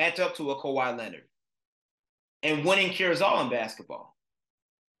doesn't match up to a Kawhi Leonard. And winning cures all in basketball.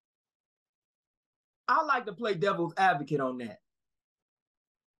 I like to play devil's advocate on that.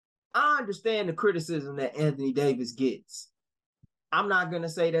 I understand the criticism that Anthony Davis gets. I'm not going to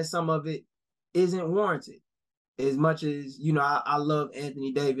say that some of it isn't warranted. As much as, I love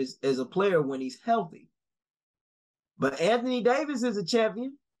Anthony Davis as a player when he's healthy. But Anthony Davis is a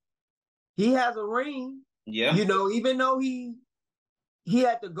champion. He has a ring. Yeah. Even though he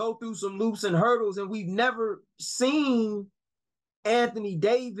had to go through some loops and hurdles, and we've never seen Anthony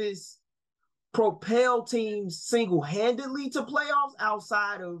Davis propel teams single-handedly to playoffs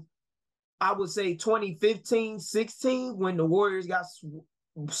outside of, I would say, 2015-16 when the Warriors got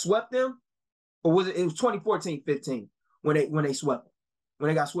swept them. Or was it? It was 2014-15 when they swept them, when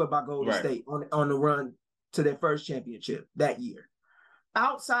they got swept by Golden State on the run to their first championship that year.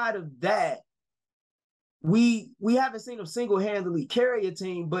 Outside of that, we haven't seen him single-handedly carry a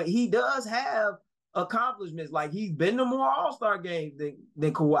team, but he does have accomplishments. Like, he's been to more All-Star games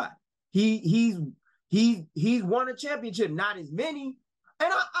than Kawhi. He's won a championship, not as many.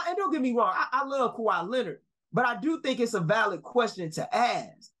 And I don't get me wrong, I love Kawhi Leonard, but I do think it's a valid question to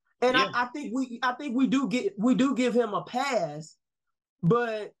ask. And yeah. I think we do give him a pass,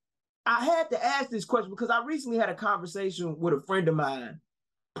 but I had to ask this question because I recently had a conversation with a friend of mine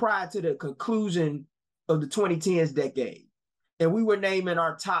prior to the conclusion of the 2010s decade. And we were naming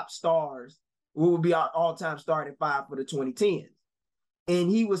our top stars, what would be our all-time starting five for the 2010s.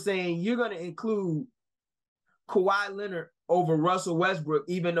 And he was saying, you're going to include Kawhi Leonard over Russell Westbrook,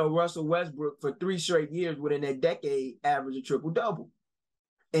 even though Russell Westbrook for 3 straight years within that decade averaged a triple-double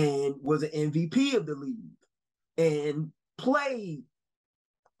and was an MVP of the league and played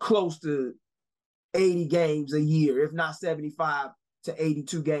close to 80 games a year, if not 75 to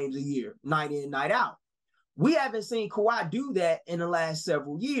 82 games a year, night in, night out. We haven't seen Kawhi do that in the last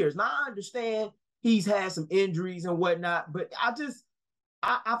several years. Now, I understand he's had some injuries and whatnot, but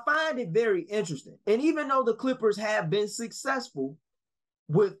I find it very interesting. And even though the Clippers have been successful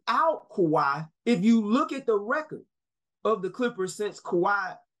without Kawhi, if you look at the record of the Clippers since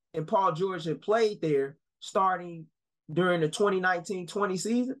Kawhi and Paul George had played there starting during the 2019-20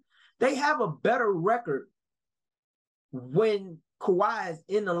 season, they have a better record when Kawhi is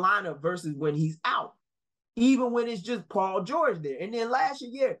in the lineup versus when he's out, even when it's just Paul George there. And then last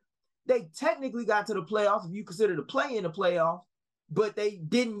year, they technically got to the playoffs, if you consider the play in the playoffs, but they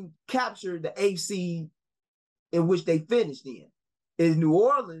didn't capture the AC in which they finished in. Is New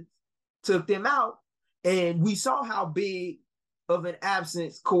Orleans took them out, and we saw how big of an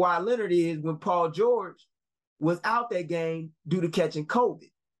absence Kawhi Leonard is when Paul George was out that game due to catching COVID.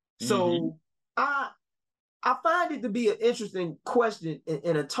 So I find it to be an interesting question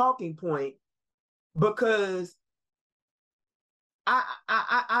and a talking point, because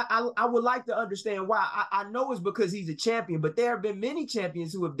I would like to understand why. I know it's because he's a champion, but there have been many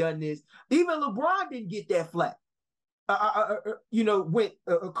champions who have done this. Even LeBron didn't get that flack.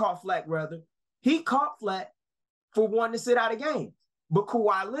 Caught flack rather. He caught flack for wanting to sit out of games. But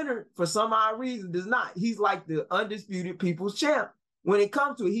Kawhi Leonard, for some odd reason, does not. He's like the undisputed people's champ. When it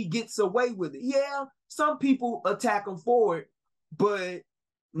comes to it, he gets away with it. Yeah, some people attack him for it, but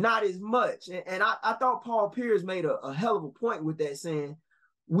not as much. And I thought Paul Pierce made a hell of a point with that, saying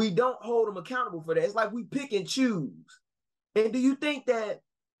we don't hold him accountable for that. It's like we pick and choose. And do you think that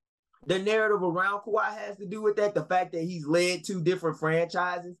the narrative around Kawhi has to do with that? The fact that he's led 2 different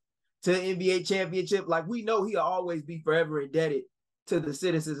franchises to an NBA championship? Like, we know he'll always be forever indebted to the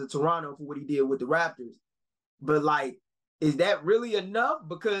citizens of Toronto for what he did with the Raptors. But, like, is that really enough?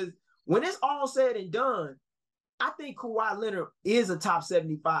 Because when it's all said and done, I think Kawhi Leonard is a top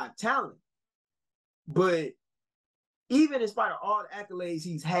 75 talent. But even in spite of all the accolades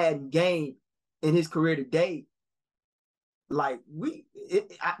he's had and gained in his career to date, like,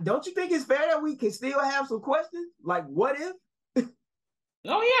 don't you think it's fair that we can still have some questions? Like, what if?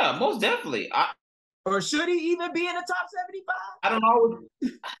 Oh, yeah, most definitely. Or should he even be in the top 75? I don't know.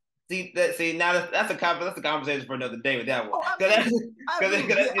 Now that's a conversation for another day with that one. I'm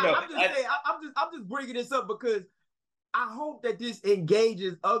just bringing this up because I hope that this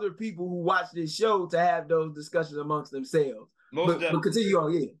engages other people who watch this show to have those discussions amongst themselves. But continue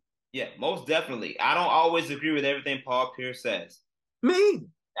on, Yeah, most definitely. I don't always agree with everything Paul Pierce says. Me either.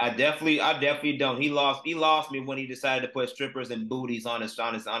 I definitely don't. He lost me when he decided to put strippers and booties on his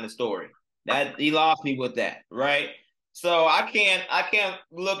story. That he lost me with that, right? So I can't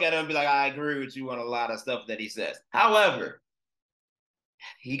look at him and be like, I agree with you on a lot of stuff that he says. However,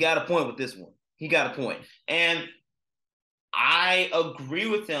 he got a point with this one. He got a point. And I agree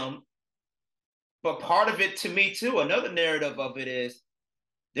with him. But part of it, to me too, another narrative of it is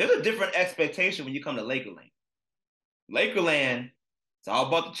there's a different expectation when you come to Lakerland. Lakerland, it's all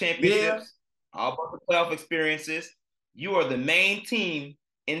about the championships, all about the playoff experiences. You are the main team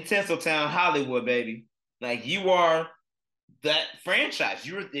in Tinseltown, Hollywood, baby. Like, you are that franchise.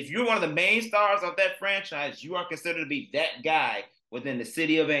 If you're one of the main stars of that franchise, you are considered to be that guy within the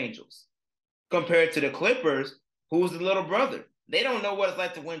city of Angels. Compared to the Clippers, who's the little brother. They don't know what it's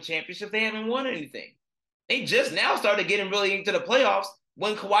like to win championships. They haven't won anything. They just now started getting really into the playoffs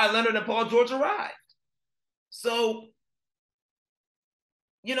when Kawhi Leonard and Paul George arrived. So,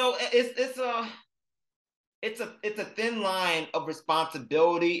 it's a thin line of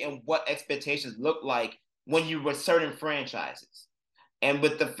responsibility and what expectations look like when you were certain franchises. And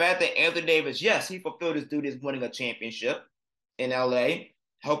with the fact that Anthony Davis, yes, he fulfilled his duty as winning a championship in LA,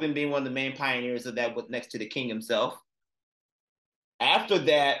 helping being one of the main pioneers of that with next to the king himself. After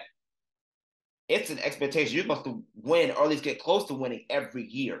that, it's an expectation. You're supposed to win or at least get close to winning every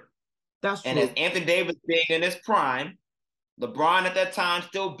year. That's true. And as Anthony Davis being in his prime, LeBron at that time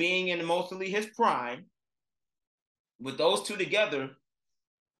still being in mostly his prime, with those two together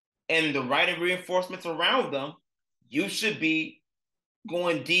and the right reinforcements around them, you should be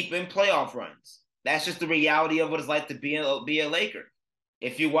going deep in playoff runs. That's just the reality of what it's like to be a Laker.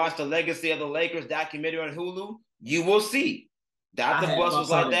 If you watch the Legacy of the Lakers documentary on Hulu, you will see Dr. Buss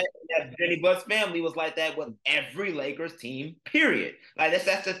was like that. That Benny Buss family was like that with every Lakers team, period. Like,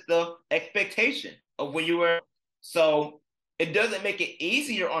 that's just the expectation of when you were. So it doesn't make it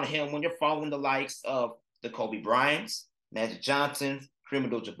easier on him when you're following the likes of the Kobe Bryants, Magic Johnsons, Kareem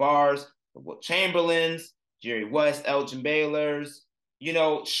Abdul-Jabbars, the Wilt Chamberlains, Jerry West, Elgin Baylor's,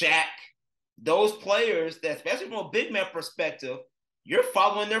 Shaq. Those players that, especially from a big man perspective, you're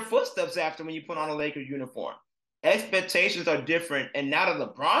following their footsteps after when you put on a Lakers uniform. Expectations are different, and now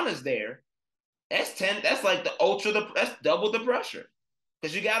that LeBron is there, that's like that's double the pressure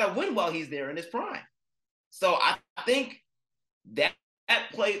because you got to win while he's there in his prime. So I think that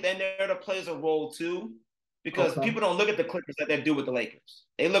narrative plays a role too, because people don't look at the Clippers like they do with the Lakers.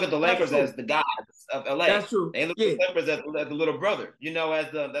 They look at the Lakers as the gods of LA. That's true. They look at the Clippers as the little brother,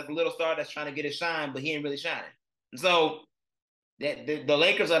 as the little star that's trying to get his shine, but he ain't really shining. And so the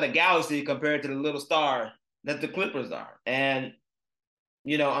Lakers are the galaxy compared to the little star that the Clippers are. And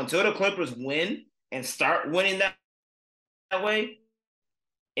until the Clippers win and start winning that way,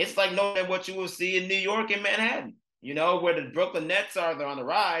 it's like knowing what you will see in New York and Manhattan. Where the Brooklyn Nets are, they're on the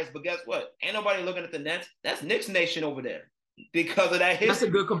rise, but guess what? Ain't nobody looking at the Nets. That's Knicks Nation over there because of that history. That's a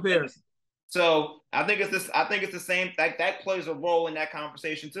good comparison. So I think it's the same. That plays a role in that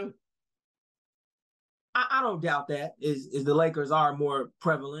conversation too. I don't doubt that. Is the Lakers are more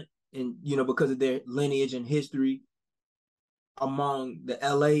prevalent, and because of their lineage and history among the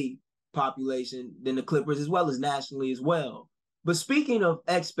LA population than the Clippers, as well as nationally as well. But speaking of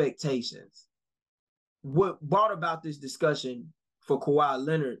expectations, what brought about this discussion for Kawhi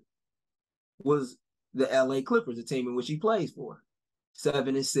Leonard was the LA Clippers, a team in which he plays for.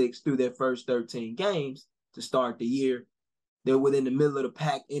 7-6 through their first 13 games to start the year. They're within the middle of the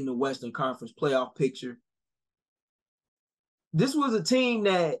pack in the Western Conference playoff picture. This was a team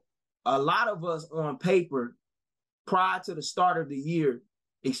that a lot of us on paper prior to the start of the year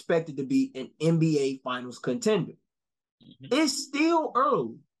expected to be an NBA Finals contender. Mm-hmm. It's still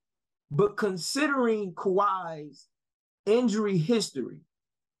early, but considering Kawhi's injury history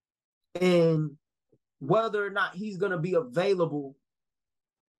and whether or not he's going to be available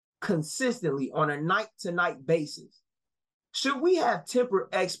consistently on a night-to-night basis, should we have tempered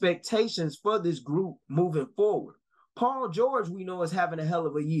expectations for this group moving forward? Paul George, we know, is having a hell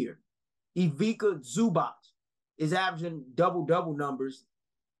of a year. Ivica Zubac is averaging double-double numbers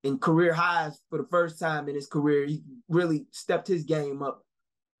in career highs for the first time in his career. He really stepped his game up.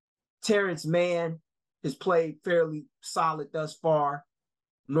 Terrence Mann has played fairly solid thus far.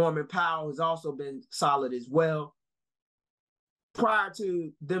 Norman Powell has also been solid as well. Prior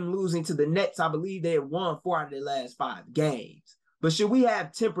to them losing to the Nets, I believe they had won 4 out of their last 5 games. But should we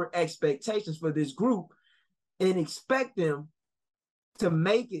have tempered expectations for this group and expect them to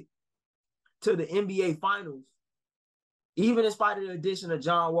make it to the NBA Finals, even in spite of the addition of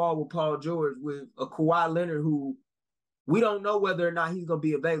John Wall with Paul George, with a Kawhi Leonard who we don't know whether or not he's going to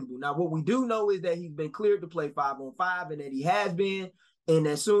be available. Now, what we do know is that he's been cleared to play 5-on-5 and that he has been, and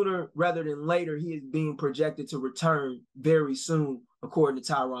that sooner rather than later, he is being projected to return very soon, according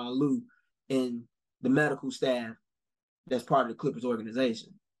to Tyronn Lue and the medical staff that's part of the Clippers organization.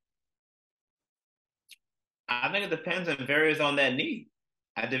 I think it depends and varies on that need.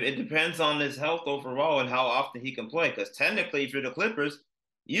 It depends on his health overall and how often he can play. Because technically, if you're the Clippers,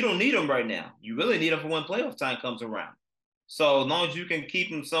 you don't need him right now. You really need him for when playoff time comes around. So as long as you can keep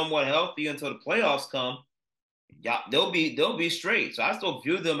him somewhat healthy until the playoffs come, yeah, they'll be straight. So I still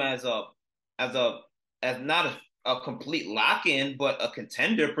view them as not a complete lock-in, but a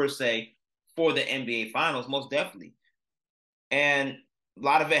contender per se for the NBA Finals, most definitely. And a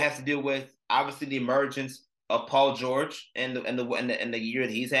lot of it has to do with obviously the emergence of Paul George and the year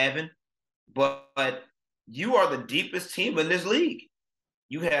that he's having. But you are the deepest team in this league.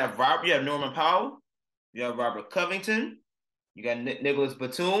 You have Norman Powell, you have Robert Covington, you got Nicholas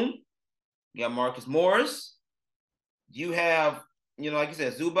Batum, you got Marcus Morris, you have, like you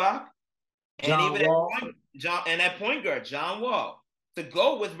said, Zubac, and even that point guard, John Wall, to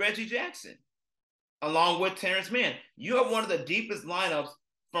go with Reggie Jackson, along with Terrence Mann. You have one of the deepest lineups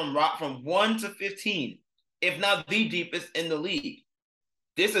from 1 to 15, if not the deepest in the league.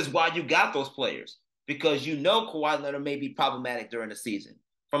 This is why you got those players, because Kawhi Leonard may be problematic during the season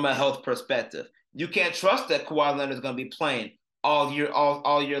from a health perspective. You can't trust that Kawhi Leonard is going to be playing all year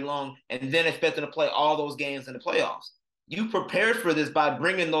long and then expect him to play all those games in the playoffs. You prepared for this by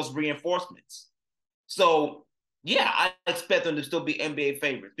bringing those reinforcements. So, yeah, I expect them to still be NBA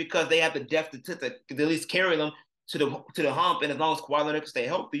favorites because they have the depth to at least carry them to the hump. And as long as Kawhi Leonard can stay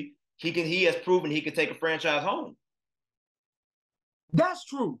healthy, he has proven he can take a franchise home. That's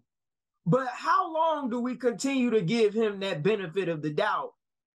true. But how long do we continue to give him that benefit of the doubt,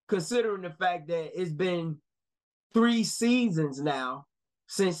 considering the fact that it's been 3 seasons now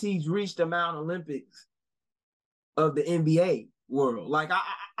since he's reached the Mount Olympics of the NBA world? Like,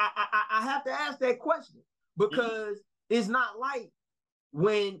 I have to ask that question because it's not like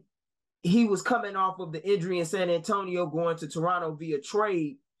when he was coming off of the injury in San Antonio going to Toronto via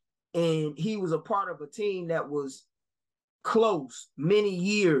trade, and he was a part of a team that was close many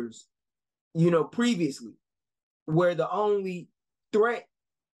years, previously, where the only threat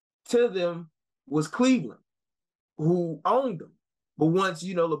to them was Cleveland, who owned them. But once,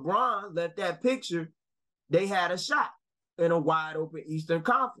 LeBron left that picture, they had a shot in a wide open Eastern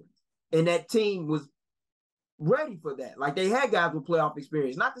Conference. And that team was ready for that. Like, they had guys with playoff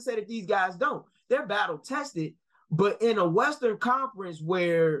experience. Not to say that these guys don't. They're battle tested, but in a Western Conference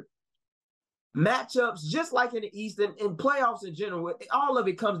where matchups, just like in the East and in playoffs in general, all of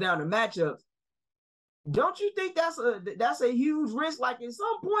it comes down to matchups. Don't you think that's a huge risk? Like, at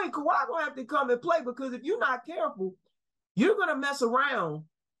some point, Kawhi gonna have to come and play, because if you're not careful, you're gonna mess around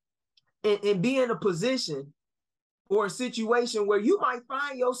and be in a position or a situation where you might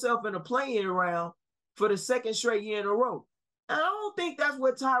find yourself in a play-in round for the second straight year in a row. And I don't think that's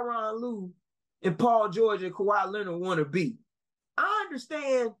what Tyronn Lue and Paul George and Kawhi Leonard want to be. I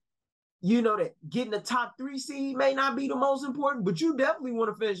understand, that getting the top 3 seed may not be the most important, but you definitely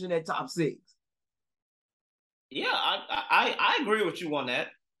want to finish in that top 6. Yeah, I agree with you on that.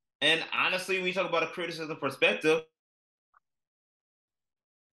 And honestly, when you talk about a criticism perspective,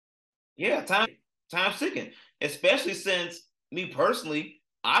 yeah, time's ticking. Especially since, me personally,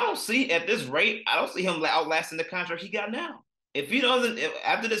 I don't see him outlasting the contract he got now. If he doesn't,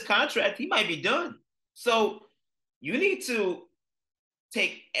 after this contract, he might be done. So you need to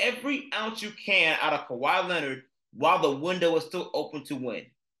take every ounce you can out of Kawhi Leonard while the window is still open to win.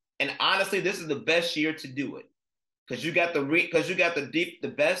 And honestly, this is the best year to do it, because you got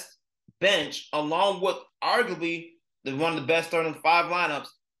the best bench, along with arguably one of the best starting 5 lineups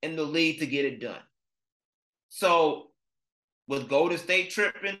in the league to get it done. So with Golden State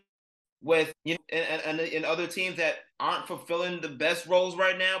tripping, with and other teams that aren't fulfilling the best roles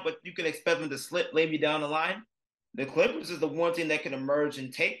right now, but you can expect them to slip maybe down the line, the Clippers is the one team that can emerge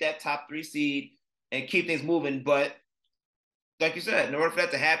and take that top 3 seed and keep things moving. But like you said, in order for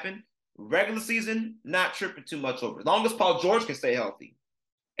that to happen, regular season, not tripping too much over. As long as Paul George can stay healthy.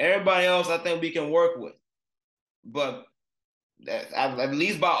 Everybody else, I think we can work with. But at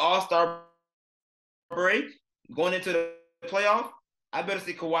least by All-Star break, going into the playoff, I better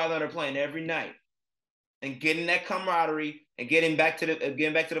see Kawhi Leonard playing every night and getting that camaraderie and getting back to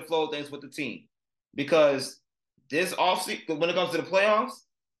the flow of things with the team. Because this offseason, when it comes to the playoffs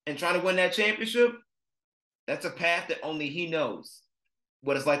and trying to win that championship, that's a path that only he knows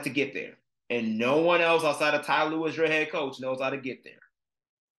what it's like to get there. And no one else outside of Ty Lue, your head coach, knows how to get there.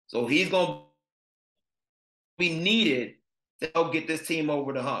 So he's going to be needed to help get this team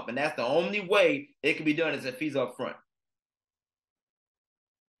over the hump. And that's the only way it can be done, is if he's up front.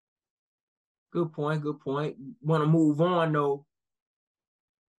 Good point. Want to move on, though,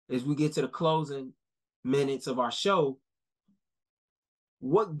 as we get to the closing minutes of our show.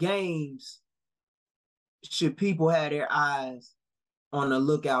 What games should people have their eyes on the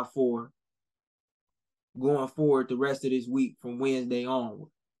lookout for going forward the rest of this week from Wednesday onward?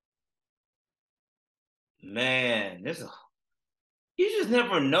 Man, you just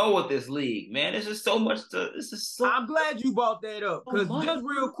never know with this league, man. There's just so much I'm glad you brought that up, because just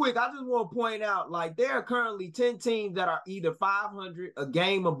real quick, I just want to point out, like, there are currently 10 teams that are either 500, a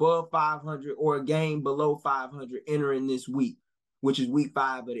game above 500, or a game below 500 entering this week, which is week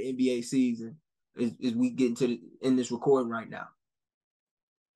 5 of the NBA season, as we get in this recording right now.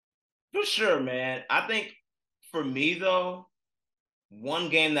 For sure, man. I think for me, though, one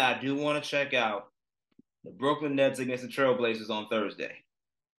game that I do want to check out, the Brooklyn Nets against the Trailblazers on Thursday.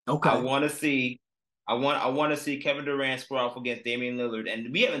 Okay. I want to see Kevin Durant square off against Damian Lillard.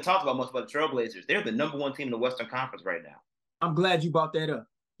 And we haven't talked much about the Trailblazers. They're the number 1 team in the Western Conference right now. I'm glad you brought that up.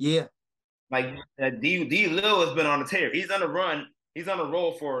 Yeah. Like, D. Lil has been on a tear. He's on a run. He's on a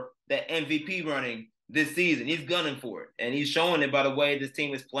roll for that MVP running this season. He's gunning for it. And he's showing it by the way this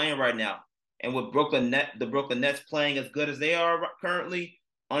team is playing right now. And with the Brooklyn Nets playing as good as they are currently,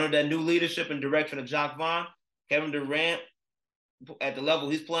 under that new leadership and direction of Jacque Vaughn, Kevin Durant, at the level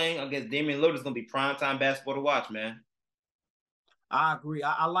he's playing against Damian Lillard, is going to be primetime basketball to watch, man. I agree.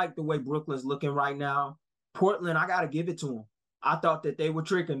 I like the way Brooklyn's looking right now. Portland, I got to give it to them. I thought that they were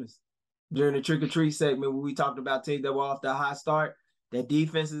tricking us during the trick or treat segment when we talked about teams that were off the high start. That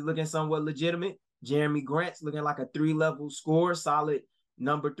defense is looking somewhat legitimate. Jeremy Grant's looking like a 3-level scorer, solid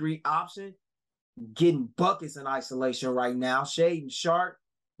number 3 option, getting buckets in isolation right now. Shaedon Sharpe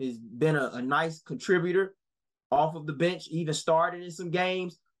has been a nice contributor off of the bench, even started in some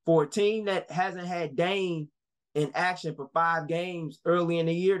games for a team that hasn't had Dame in action for 5 games early in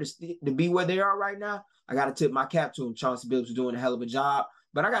the year to be where they are right now, I got to tip my cap to him. Chauncey Billups was doing a hell of a job.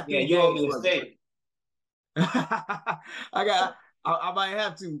 But I got 3 you owe games me a for steak. I might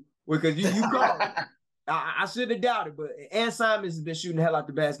have to because you called. I shouldn't have doubted, but Ann Simons has been shooting the hell out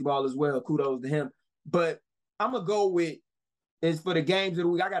the basketball as well. Kudos to him. But I'm gonna go with is for the games of the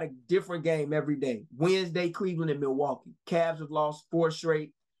week. I got a different game every day. Wednesday, Cleveland and Milwaukee. Cavs have lost 4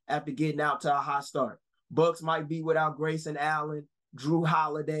 straight after getting out to a hot start. Bucks might be without Grayson Allen, Drew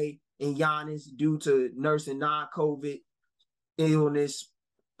Holiday, and Giannis due to nursing non-COVID illness,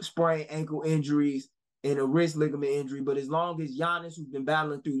 sprained ankle injuries, and a wrist ligament injury. But as long as Giannis, who's been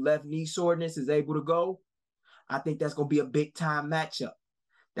battling through left knee soreness, is able to go, I think that's going to be a big-time matchup.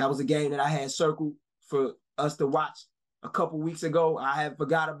 That was a game that I had circled for us to watch a couple weeks ago. I had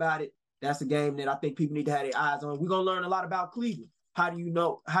forgot about it. That's a game that I think people need to have their eyes on. We're going to learn a lot about Cleveland. How do you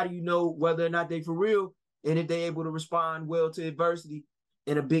know whether or not they for real and if they're able to respond well to adversity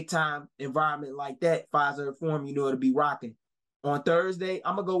in a big-time environment like that? Pfizer Forum, it'll be rocking. On Thursday,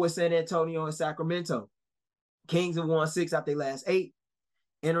 I'm going to go with San Antonio and Sacramento. Kings have won 6 out their last 8.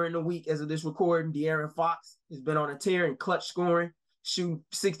 Entering the week as of this recording, De'Aaron Fox has been on a tear in clutch scoring, shooting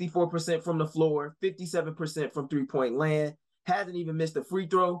 64% from the floor, 57% from three-point land, hasn't even missed a free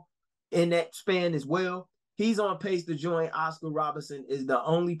throw in that span as well. He's on pace to join Oscar Robertson as the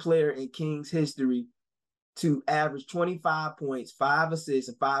only player in Kings history to average 25 points, 5 assists,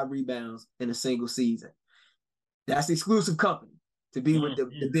 and 5 rebounds in a single season. That's exclusive company to be with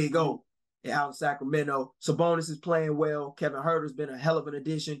the Big O out in Sacramento. Sabonis is playing well. Kevin Huerter's been a hell of an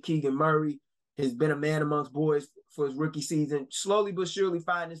addition. Keegan Murray has been a man amongst boys for his rookie season. Slowly but surely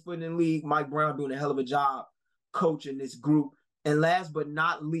finding his foot in the league. Mike Brown doing a hell of a job coaching this group. And last but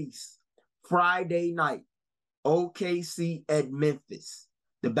not least, Friday night, OKC at Memphis.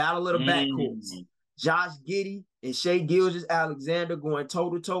 The battle of the backcourts. Josh Giddey and Shai Gilgeous-Alexander going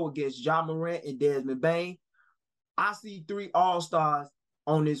toe-to-toe against Ja Morant and Desmond Bane. I see 3 all-stars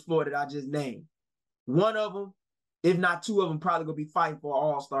on this floor that I just named. One of them, if not 2 of them, probably going to be fighting for an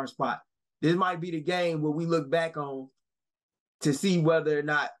all-star spot. This might be the game where we look back on to see whether or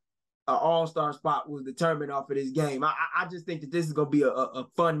not an all-star spot was determined off of this game. I just think that this is going to be a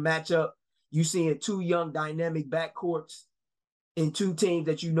fun matchup. You seeing 2 young dynamic backcourts and 2 teams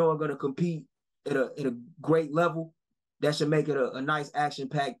that are going to compete at a great level. That should make it a nice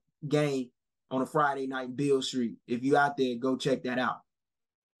action-packed game on a Friday night in Beale Street. If you out there, go check that out.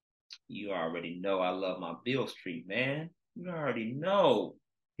 You already know I love my Beale Street, man. You already know.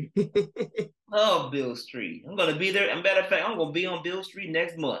 Love Beale Street. I'm going to be there. As a matter of fact, I'm going to be on Beale Street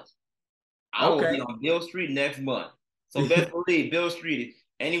next month. I will be on Beale Street next month. So best believe, Beale Street,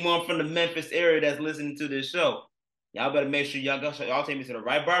 anyone from the Memphis area that's listening to this show, y'all better make sure y'all take me to the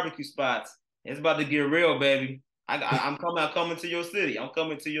right barbecue spots. It's about to get real, baby. I'm coming to your city. I'm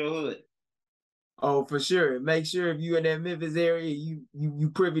coming to your hood. Oh, for sure. Make sure if you in that Memphis area, you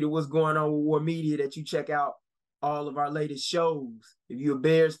privy to what's going on with War Media, that you check out all of our latest shows. If you're a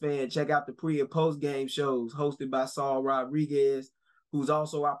Bears fan, check out the pre- and post-game shows hosted by Saul Rodriguez, who's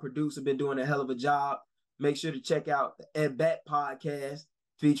also our producer, been doing a hell of a job. Make sure to check out the At Bat podcast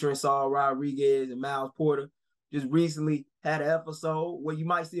featuring Saul Rodriguez and Miles Porter. Just recently had an episode where you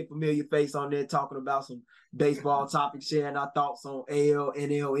might see a familiar face on there talking about some baseball topics, sharing our thoughts on AL,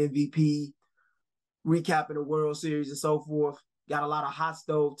 NL, MVP, recapping the World Series and so forth. Got a lot of hot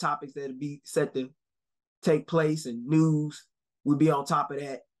stove topics that'll be set to take place and news. We'll be on top of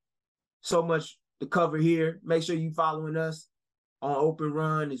that. So much to cover here. Make sure you following us on Open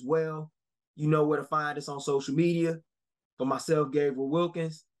Run as well. You know where to find us on social media. For myself, Gabriel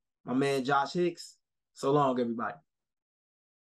Wilkins, my man Josh Hicks. So long, everybody.